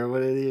thing, or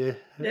what are you?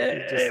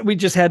 We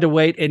just had to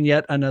wait in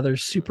yet another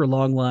super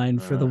long line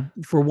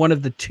for one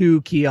of the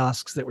two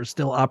kiosks that were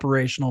still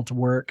operational to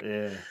work.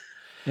 Yeah.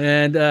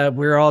 And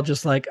we're all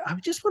just like, I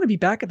just want to be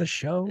back at the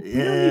show. We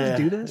don't need to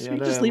do this. We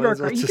just leave our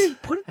car. You can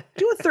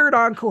do a third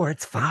encore.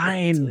 It's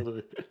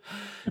fine.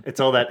 It's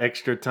all that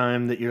extra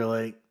time that you're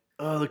like,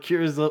 oh, the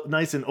Cure is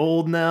nice and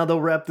old now.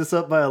 They'll wrap this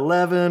up by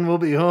 11. We'll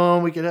be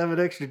home. We can have an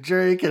extra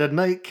drink and a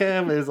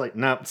nightcap. It's like,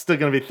 no, it's still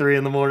going to be 3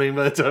 a.m.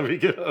 by the time we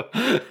get home.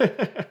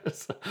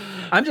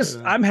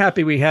 I'm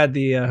happy we had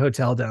the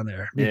hotel down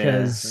there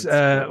because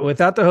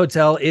without the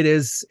hotel, it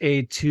is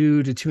a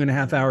 2 to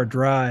 2.5 hour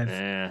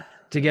drive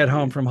to get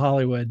home from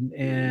Hollywood.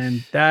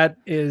 And that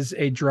is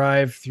a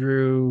drive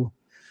through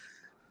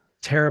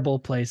terrible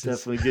places.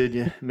 Definitely good.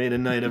 You made a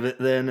night of it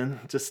then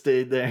and just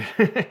stayed there.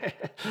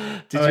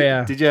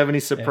 Did you have any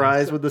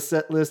surprise with the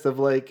set list of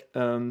like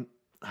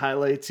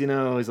highlights? You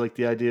know, always like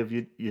the idea of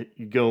you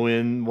go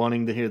in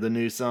wanting to hear the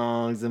new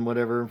songs and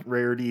whatever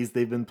rarities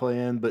they've been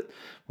playing. But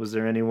was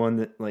there anyone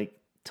that like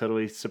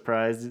totally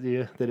surprised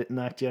you that it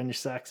knocked you on your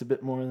socks a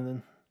bit more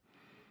than?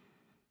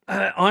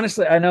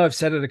 Honestly, I know I've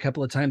said it a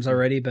couple of times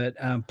already, but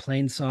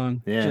Plain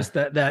Song, just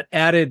the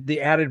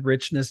added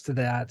richness to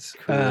that.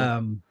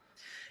 Cool.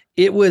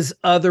 It was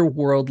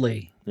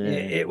otherworldly. Yeah.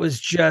 It was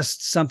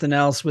just something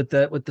else with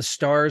the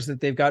stars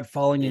that they've got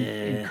falling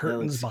in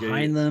curtains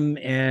behind them,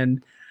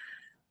 and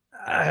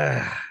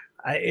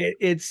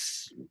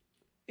it's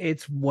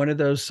one of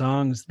those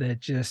songs that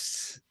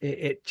just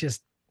it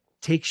just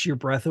takes your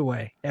breath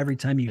away every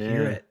time you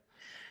hear it.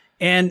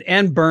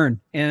 And Burn,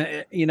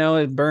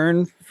 and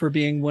Burn for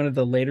being one of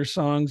the later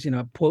songs,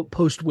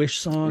 post Wish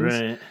songs.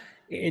 Right.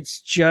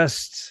 It's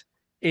just,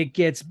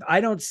 I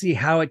don't see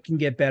how it can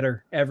get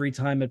better every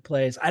time it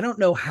plays. I don't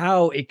know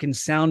how it can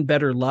sound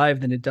better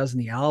live than it does in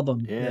the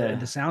album, the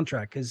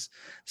soundtrack, because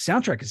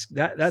soundtrack is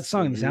that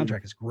song in the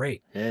soundtrack is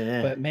great.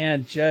 Yeah. But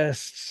man,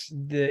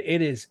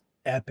 it is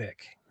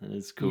epic.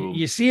 It's cool.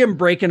 You see him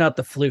breaking out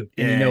the flute,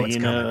 and you know it's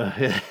coming.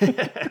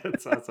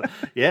 It's awesome.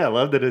 Yeah, I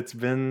love that it's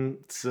been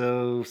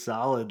so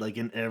solid, like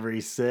in every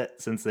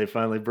set since they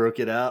finally broke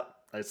it out.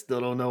 I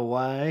still don't know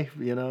why.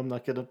 I'm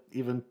not gonna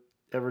even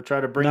ever try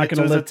to bring it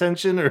to his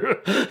attention,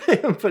 but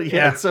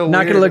it's so not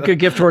weird. Gonna look a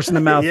gift horse in the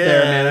mouth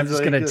there, man. I'm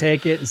just gonna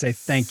take it and say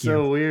thank you.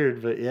 So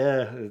weird, but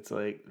it's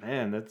like,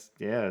 man, that's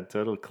a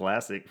total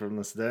classic from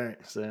the start.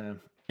 So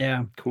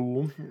yeah,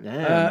 cool.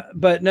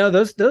 But no,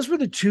 those were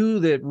the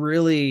two that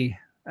really.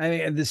 I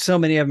mean, there's so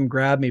many of them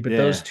grabbed me, but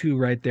those two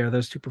right there,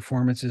 those two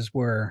performances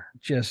were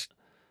just,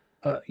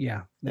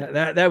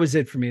 that was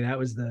it for me. That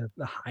was the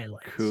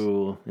highlight.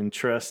 Cool. And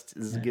Trust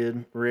is a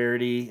good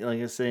rarity. Like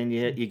I was saying,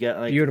 you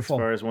got like beautiful. As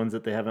far as ones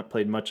that they haven't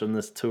played much on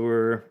this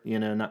tour,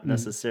 not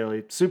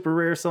necessarily super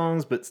rare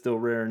songs, but still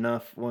rare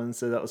enough ones.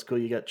 So that was cool.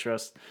 You got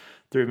Trust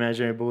Through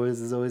Imaginary Boys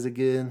is always a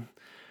good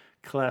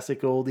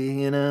classic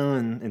oldie,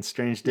 and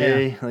Strange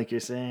Day, like you're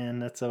saying,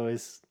 that's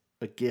always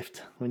a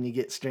gift when you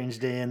get Strange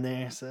Day in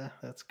there, so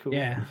that's cool.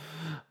 Yeah,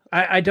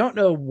 I don't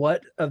know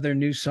what of their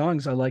new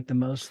songs I like the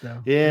most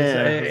though.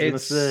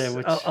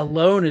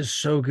 Alone is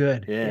so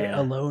good. Yeah,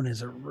 Alone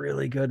is a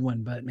really good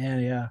one. But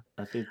man,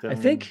 I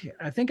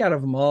think out of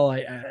them all,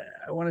 I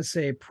want to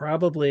say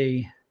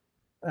probably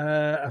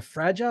A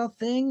Fragile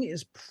Thing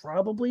is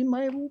probably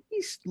my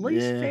least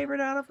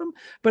favorite out of them.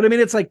 But I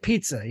mean, it's like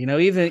pizza.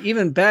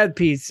 Even bad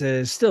pizza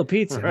is still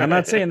pizza. Right. I'm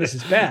not saying this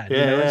is bad.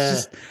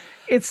 It's just.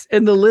 It's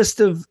in the list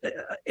of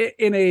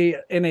in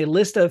a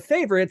list of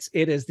favorites.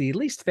 It is the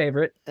least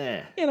favorite.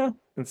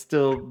 It's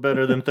still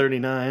better than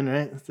 39,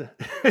 right?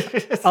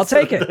 I'll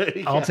take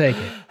it. I'll take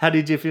it. How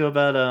did you feel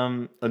about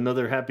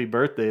Another Happy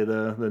Birthday,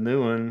 the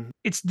new one?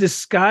 It's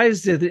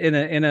disguised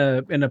in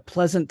a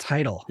pleasant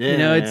title.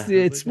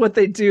 It's what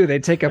they do. They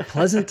take a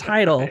pleasant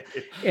title,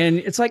 and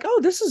it's like,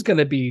 oh, this is going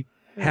to be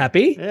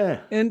happy,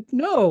 and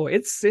no,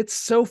 it's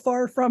so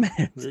far from it.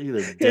 It's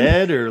either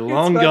dead or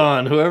long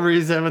gone. Whoever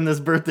he's having this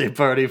birthday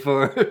party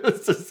for,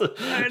 this is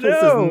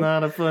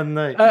not a fun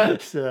night.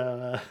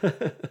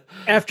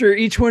 After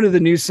each one of the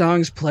new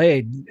songs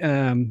played,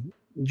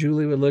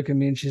 Julie would look at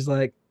me and she's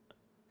like,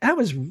 "That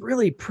was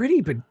really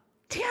pretty, but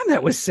damn,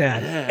 that was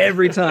sad."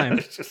 Every time.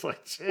 It's just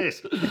like,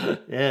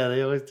 jeez. Yeah,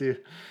 they always do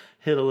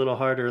hit a little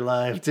harder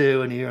live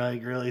too, and you're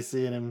like really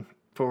seeing him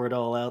pour it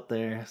all out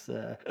there.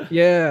 So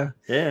and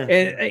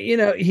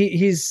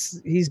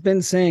he's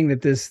been saying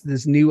that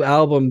this new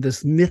album,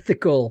 this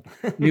mythical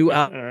new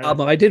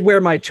album. I did wear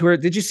my tour.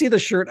 Did you see the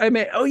shirt I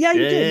made? Oh yeah,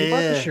 you did. You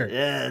bought the shirt.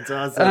 Yeah, it's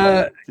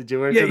awesome. Did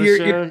you wear it to the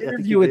show? Your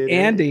interview with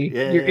Andy.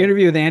 Your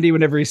interview with Andy,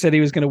 whenever he said he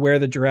was going to wear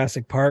the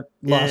Jurassic Park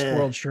Lost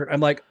World shirt,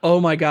 I'm like,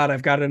 oh my god,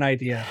 I've got an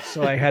idea.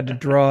 So I had to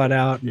draw it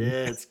out.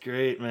 It's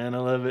great, man. I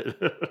love it.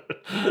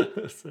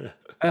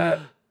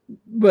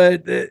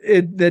 But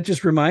that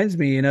just reminds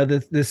me,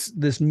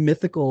 this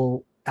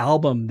mythical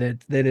album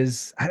that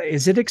is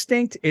it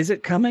extinct? Is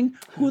it coming?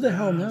 Who the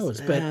hell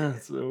knows?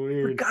 But so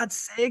weird. For God's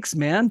sakes,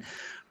 man,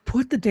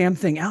 put the damn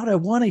thing out. I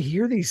want to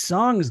hear these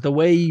songs the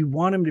way you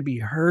want them to be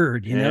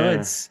heard.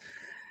 It's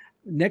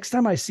next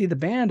time I see the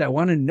band, I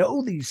want to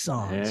know these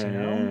songs.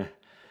 And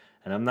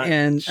I'm not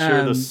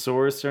sure the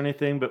source or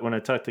anything, but when I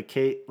talked to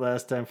Kate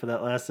last time for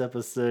that last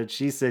episode,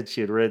 she said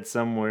she had read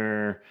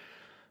somewhere.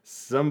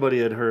 Somebody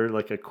had heard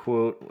like a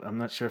quote, I'm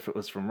not sure if it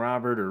was from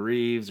Robert or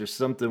Reeves or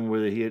something,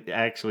 where he had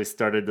actually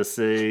started to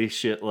say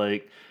shit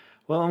like,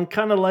 well, I'm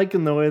kind of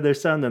liking the way they're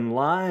sounding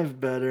live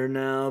better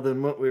now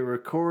than what we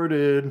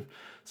recorded.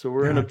 So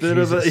we're in a bit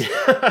of a...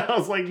 I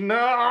was like,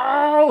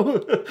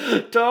 no,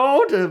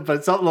 don't.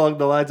 But something along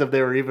the lines of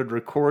they were even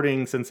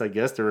recording, since I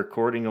guess they're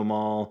recording them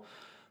all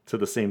to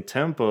the same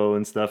tempo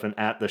and stuff and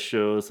at the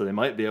show. So they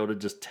might be able to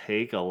just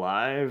take a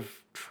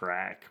live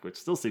track, which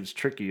still seems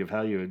tricky of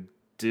how you would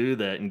do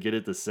that and get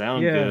it to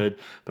sound good.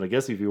 But I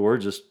guess if you were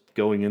just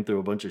going in through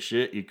a bunch of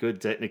shit, you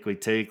could technically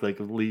take like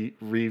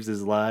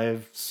Reeves's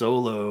live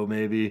solo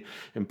maybe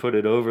and put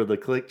it over the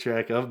click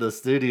track of the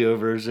studio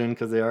version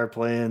because they are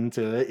playing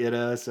to it, you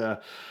know.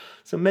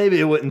 So maybe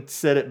it wouldn't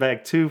set it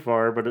back too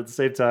far, but at the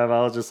same time,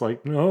 I was just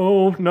like,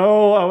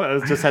 no. I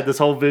just had this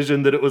whole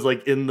vision that it was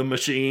like in the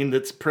machine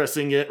that's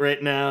pressing it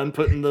right now and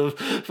putting the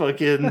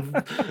fucking,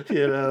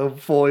 you know,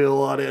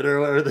 foil on it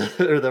or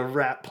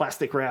the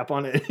plastic wrap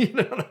on it, you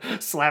know,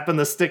 slapping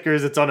the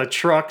stickers. It's on a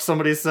truck.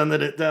 Somebody's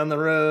sending it down the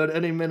road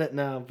any minute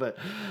now. But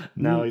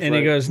now he's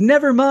he goes,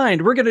 never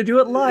mind. We're going to do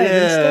it live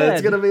instead.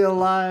 It's going to be a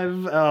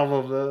live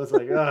album. I was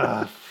like,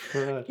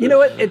 you know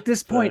what? At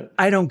this point,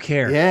 I don't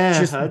care. Yeah,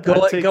 just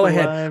go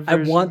ahead. I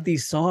want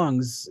these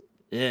songs.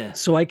 Yeah,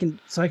 so I can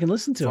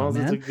listen to them,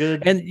 man.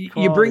 Good and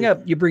you bring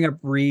up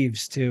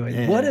Reeves too,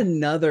 and what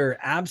another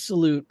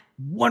absolute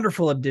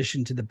wonderful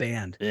addition to the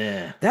band.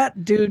 Yeah,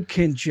 that dude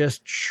can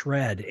just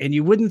shred, and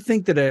you wouldn't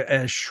think that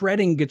a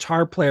shredding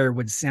guitar player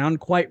would sound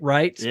quite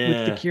right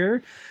with The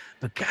Cure,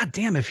 but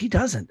goddamn, if he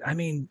doesn't, I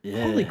mean,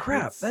 holy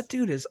crap, that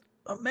dude is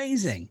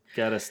amazing.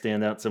 Gotta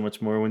stand out so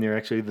much more when you're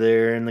actually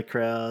there in the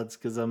crowds,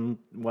 because I'm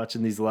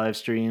watching these live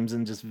streams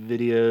and just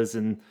videos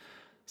and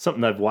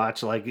something I've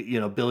watched like, you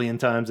know, a billion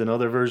times in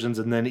other versions,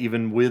 and then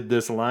even with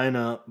this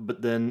lineup,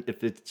 but then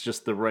if it's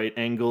just the right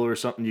angle or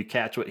something, you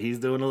catch what he's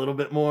doing a little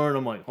bit more, and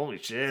I'm like, holy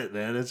shit,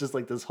 man, it's just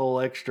like this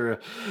whole extra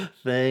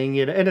thing,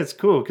 you know. And it's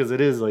cool because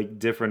it is like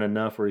different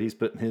enough where he's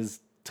putting his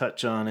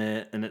touch on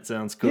it and it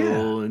sounds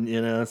cool, and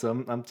you know, so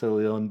I'm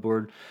totally on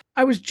board.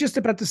 I was just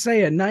about to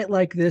say, a night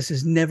like this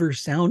has never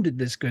sounded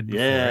this good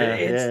before.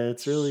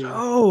 It's really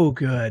so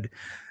good.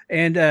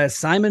 And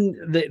Simon,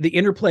 the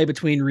interplay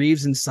between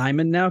Reeves and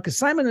Simon now, because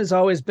Simon has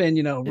always been,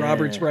 you know,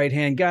 Robert's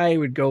right-hand guy. He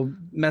would go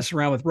mess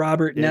around with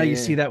Robert. Now you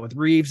see that with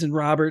Reeves and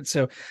Robert.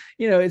 So,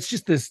 you know, it's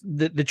just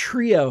the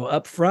trio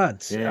up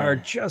front are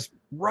just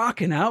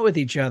rocking out with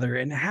each other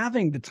and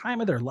having the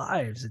time of their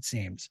lives, it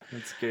seems.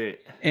 That's great.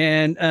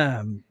 And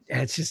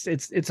it's just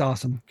it's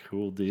awesome.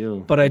 Cool deal.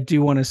 But I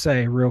do want to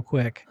say real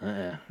quick,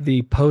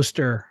 the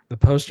poster for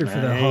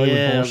the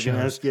Hollywood Bowl show. I was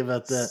gonna ask you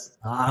about that.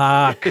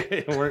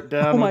 It worked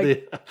down with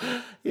it.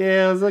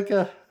 Yeah, it was like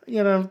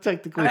I'm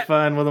technically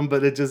fine with them,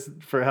 but it just,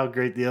 for how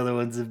great the other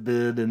ones have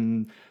been,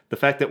 and the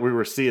fact that we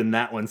were seeing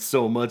that one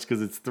so much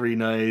because it's 3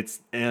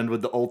 nights and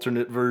with the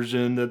alternate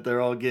version that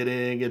they're all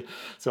getting, and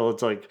so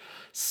it's like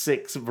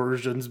 6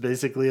 versions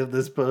basically of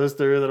this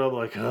poster that I'm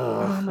like,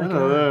 I don't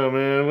know,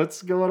 man,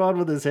 what's going on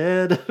with his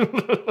head?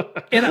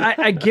 And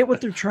I get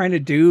what they're trying to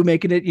do,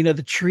 making it, you know,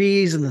 the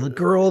trees and the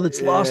girl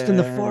that's lost in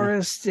the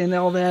forest and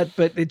all that,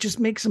 but it just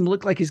makes him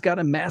look like he's got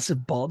a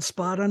massive bald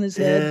spot on his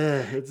head.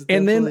 Yeah, it's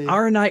and then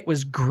our night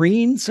was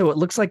green, so it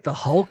looks like the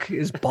Hulk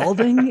is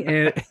balding.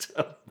 And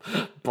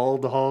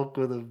bald Hulk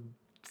with a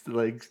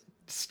like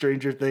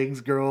Stranger Things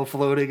girl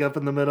floating up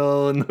in the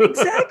middle, and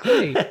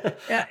exactly.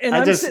 Yeah, and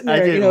I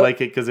didn't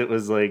like it because it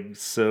was like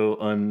so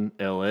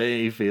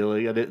un-LA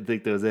feeling. I didn't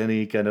think there was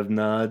any kind of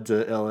nod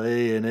to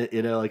LA in it.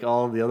 You know, like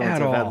all the other ones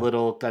have had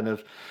little kind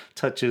of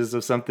touches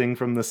of something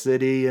from the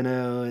city. You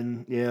know,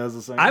 and I was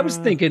just like, I was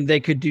thinking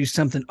they could do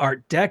something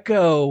Art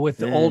Deco with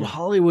the old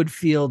Hollywood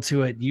feel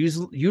to it,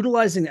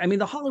 utilizing. I mean,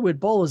 the Hollywood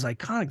Bowl is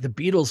iconic. The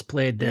Beatles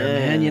played there,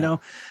 man. You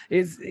know,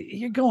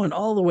 you're going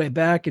all the way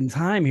back in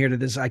time here to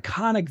this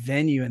iconic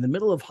venue in the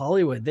middle of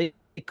Hollywood. They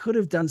could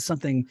have done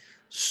something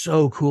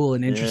so cool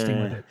and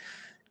interesting with it.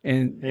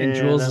 And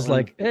Jules is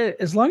like,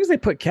 as long as they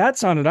put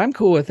cats on it, I'm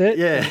cool with it.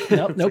 Yeah.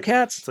 Nope, no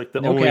cats. It's like the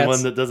only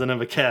one that doesn't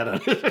have a cat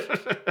on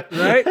it.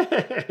 Right?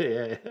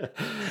 Yeah.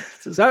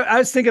 So I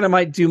was thinking I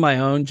might do my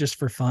own just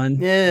for fun.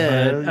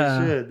 Yeah,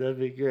 you should. That'd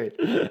be great.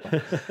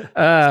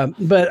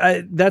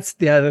 But that's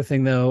the other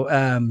thing,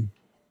 though.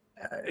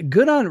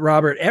 Good on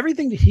Robert.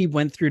 Everything that he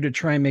went through to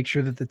try and make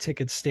sure that the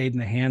tickets stayed in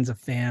the hands of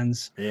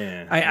fans.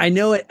 Yeah, I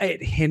know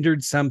it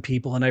hindered some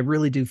people, and I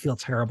really do feel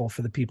terrible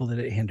for the people that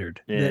it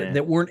hindered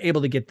that weren't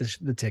able to get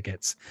the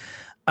tickets.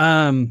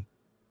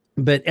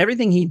 But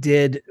everything he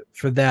did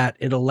for that,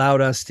 it allowed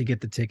us to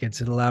get the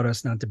tickets. It allowed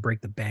us not to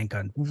break the bank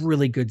on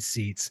really good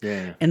seats.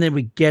 Yeah. And then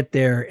we get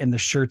there and the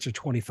shirts are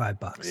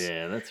 $25.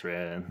 Yeah, that's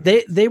rad.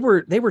 They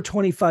were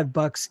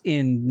 $25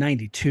 in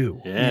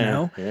 92. Yeah. You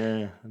know?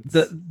 Yeah.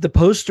 The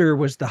poster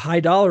was the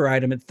high dollar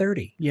item at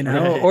 30, you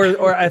know,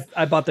 or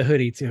I bought the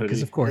hoodie too,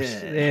 because of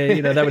course,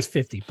 you know, that was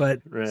 50, but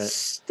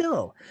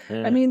still,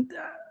 I mean,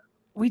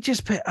 we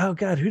just pay, oh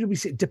God, who did we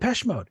see?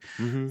 Depeche Mode.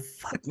 Mm-hmm.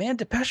 Fuck, man,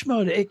 Depeche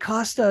Mode. It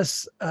cost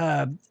us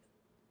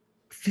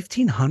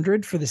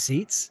 $1,500 for the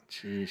seats.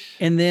 Jeez.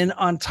 And then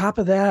on top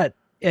of that,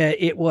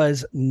 it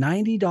was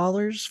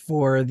 $90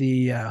 for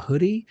the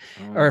hoodie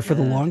or for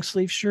the long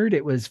sleeve shirt.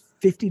 It was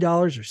 $50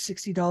 or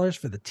 $60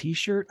 for the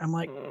t-shirt. I'm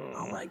like,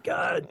 oh my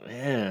God.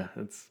 Yeah,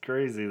 it's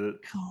crazy that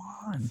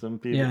some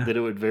people that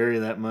it would vary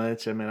that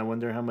much. I mean, I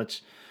wonder how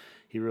much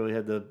he really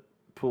had to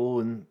pull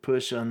and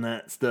push on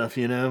that stuff,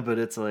 you know, but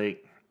it's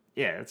like,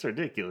 yeah, it's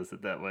ridiculous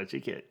at that much.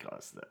 You can't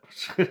cost that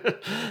much.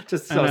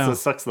 Just also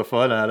sucks the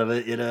fun out of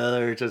it, you know.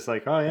 They're just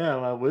like, oh yeah,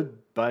 well, I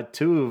would buy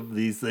 2 of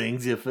these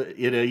things if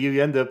you know,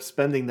 you end up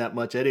spending that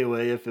much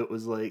anyway if it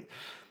was like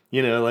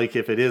You know, like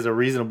if it is a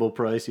reasonable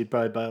price, you'd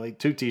probably buy like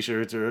 2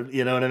 t-shirts or,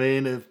 you know what I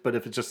mean? But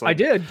if it's just like... I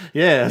did.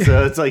 Yeah,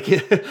 so it's like,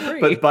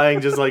 but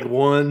buying just like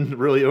one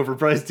really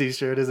overpriced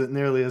t-shirt isn't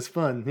nearly as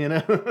fun, you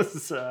know?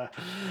 so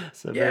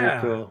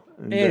very cool.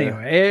 And,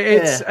 anyway,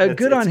 it's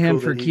good on him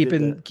cool for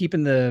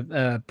keeping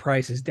the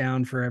prices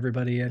down for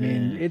everybody. I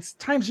mean, it's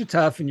times are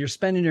tough and you're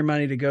spending your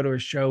money to go to a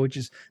show, which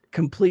is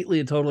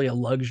completely and totally a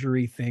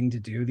luxury thing to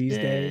do these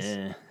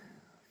days.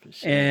 For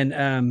sure.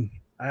 And,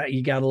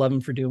 you gotta love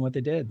them for doing what they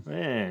did.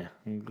 Yeah,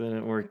 I'm glad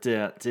it worked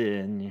out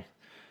too, and you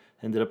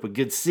ended up with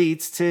good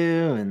seats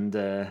too, and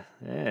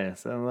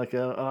sounded like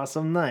an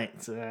awesome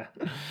night. So,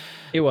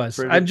 it was.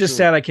 I'm just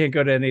sad I can't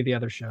go to any of the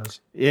other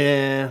shows.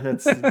 Yeah,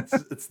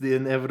 it's the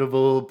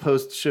inevitable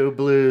post-show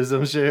blues,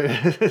 I'm sure.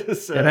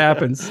 So, it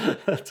happens.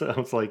 So I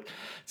was like,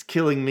 it's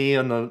killing me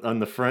on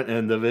the front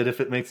end of it.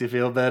 If it makes you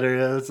feel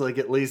better, it's like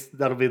at least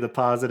that'll be the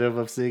positive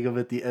of seeing them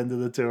at the end of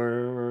the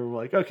tour. We're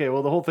like, okay,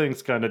 well the whole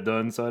thing's kind of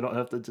done, so I don't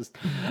have to just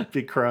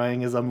be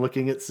crying as I'm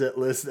looking at set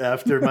list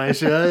after my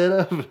show. You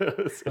know?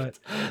 But,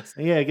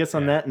 yeah, I guess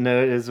on that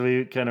note, as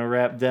we kind of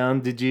wrap down,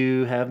 did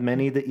you have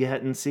many that you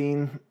hadn't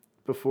seen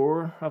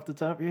before off the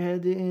top of your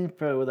head?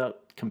 Probably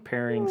without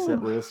comparing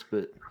set lists,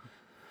 but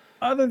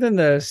other than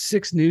the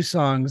 6 new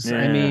songs,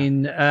 I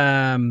mean,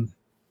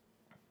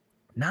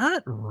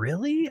 not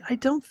really. I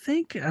don't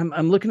think.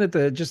 I'm looking at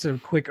just a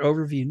quick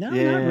overview. No,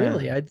 not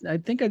really. I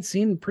think I'd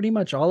seen pretty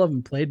much all of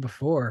them played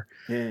before.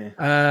 Yeah.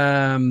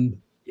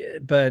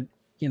 But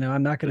you know,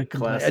 I'm not going to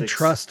complain.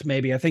 Trust,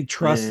 maybe. I think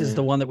Trust is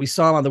the one that we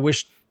saw on the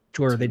Wish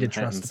tour. They did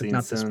Trust, but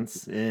not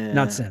since.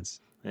 Not since.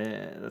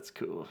 Yeah, that's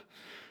cool.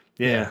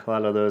 Yeah, a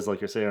lot of those,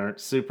 like I say, aren't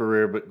super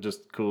rare, but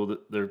just cool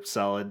that they're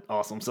solid,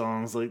 awesome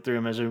songs like Three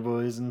Measure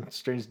Boys and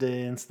Strange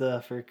Day and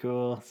stuff are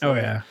cool.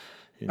 So,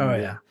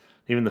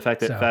 even the fact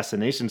that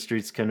Fascination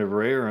Street's kind of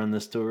rare on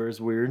this tour is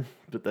weird,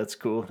 but that's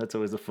cool. That's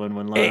always a fun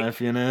one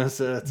live, you know.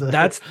 So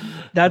that's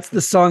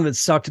the song that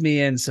sucked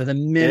me in. So the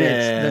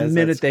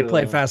minute they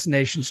play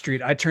Fascination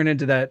Street, I turn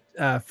into that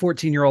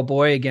 14-year-old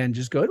boy again,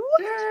 just going,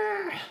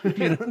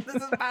 this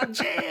is my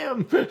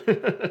jam.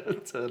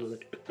 Totally.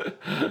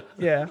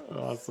 Yeah.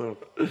 Awesome.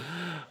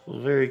 Well,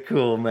 very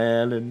cool,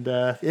 man. And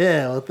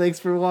well, thanks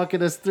for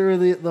walking us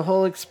through the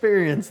whole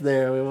experience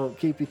there. We won't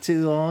keep you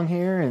too long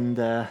here, and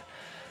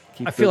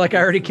I feel like I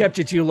already kept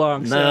you too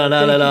long. No.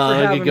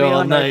 I could go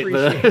all night,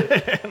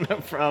 but no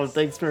problem.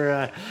 Thanks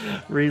for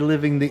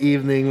reliving the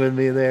evening with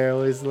me there. I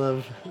always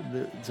love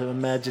to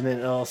imagine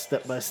it all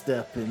step by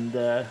step, and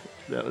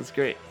that was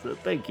great. So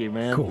thank you,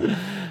 man. Cool.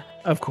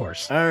 Of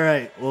course. All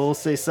right. Well, we'll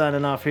say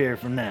signing off here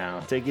from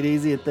now. Take it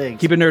easy and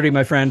thanks. Keep it nerdy,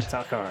 my friend.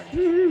 Talk hard.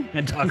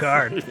 And talk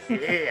hard.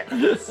 Yeah.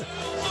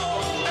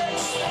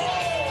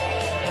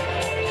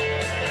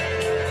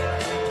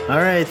 All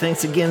right,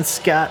 thanks again,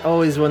 Scott.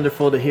 Always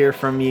wonderful to hear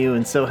from you,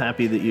 and so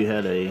happy that you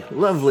had a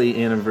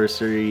lovely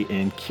anniversary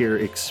and Cure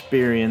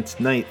experience,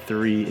 night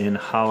 3 in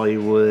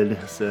Hollywood.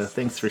 So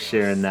thanks for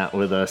sharing that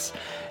with us.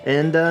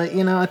 And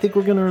I think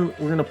we're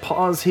gonna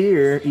pause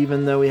here,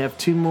 even though we have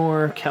 2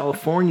 more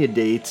California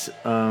dates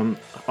on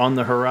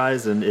the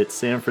horizon at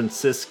San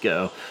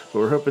Francisco. But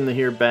we're hoping to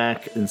hear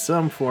back in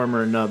some form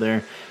or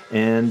another.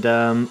 And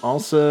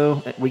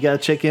also, we got to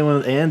check in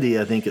with Andy,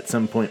 I think, at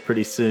some point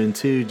pretty soon,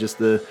 too, just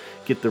to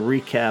get the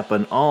recap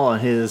on all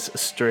of his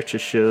stretch of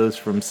shows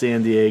from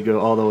San Diego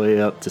all the way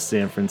up to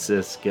San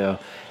Francisco,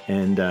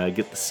 and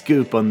get the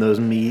scoop on those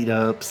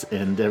meetups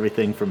and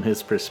everything from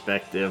his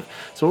perspective.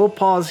 So we'll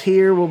pause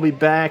here. We'll be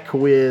back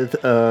with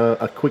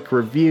a quick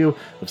review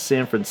of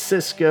San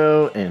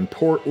Francisco and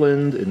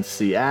Portland and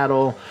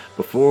Seattle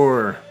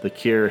before the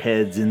Cure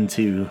heads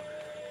into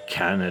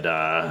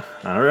Canada.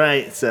 All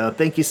right, so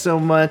thank you so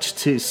much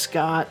to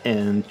Scott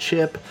and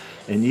Chip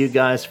and you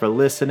guys for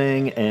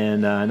listening.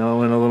 And I know I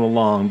went a little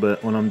long,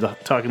 but when I'm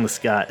talking to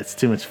Scott, it's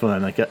too much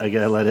fun. I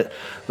gotta let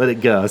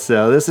it go.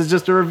 So this is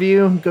just a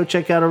review. Go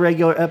check out a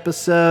regular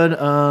episode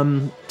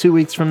 2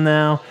 weeks from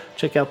now.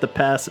 Check out the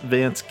past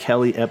Vance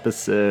Kelly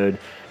episode.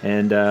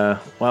 And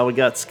while we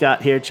got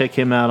Scott here, check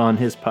him out on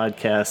his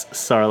podcast,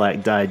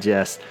 Sarlacc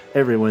Digest,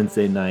 every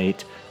Wednesday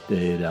night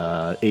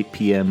at 8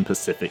 p.m.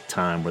 Pacific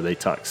time, where they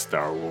talk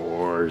Star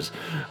Wars.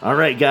 All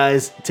right,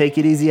 guys, take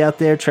it easy out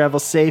there. Travel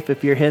safe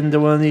if you're heading to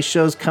one of these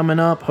shows coming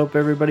up. Hope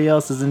everybody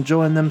else is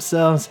enjoying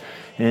themselves,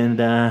 and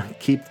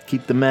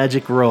keep the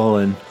magic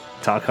rolling.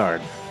 Talk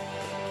hard.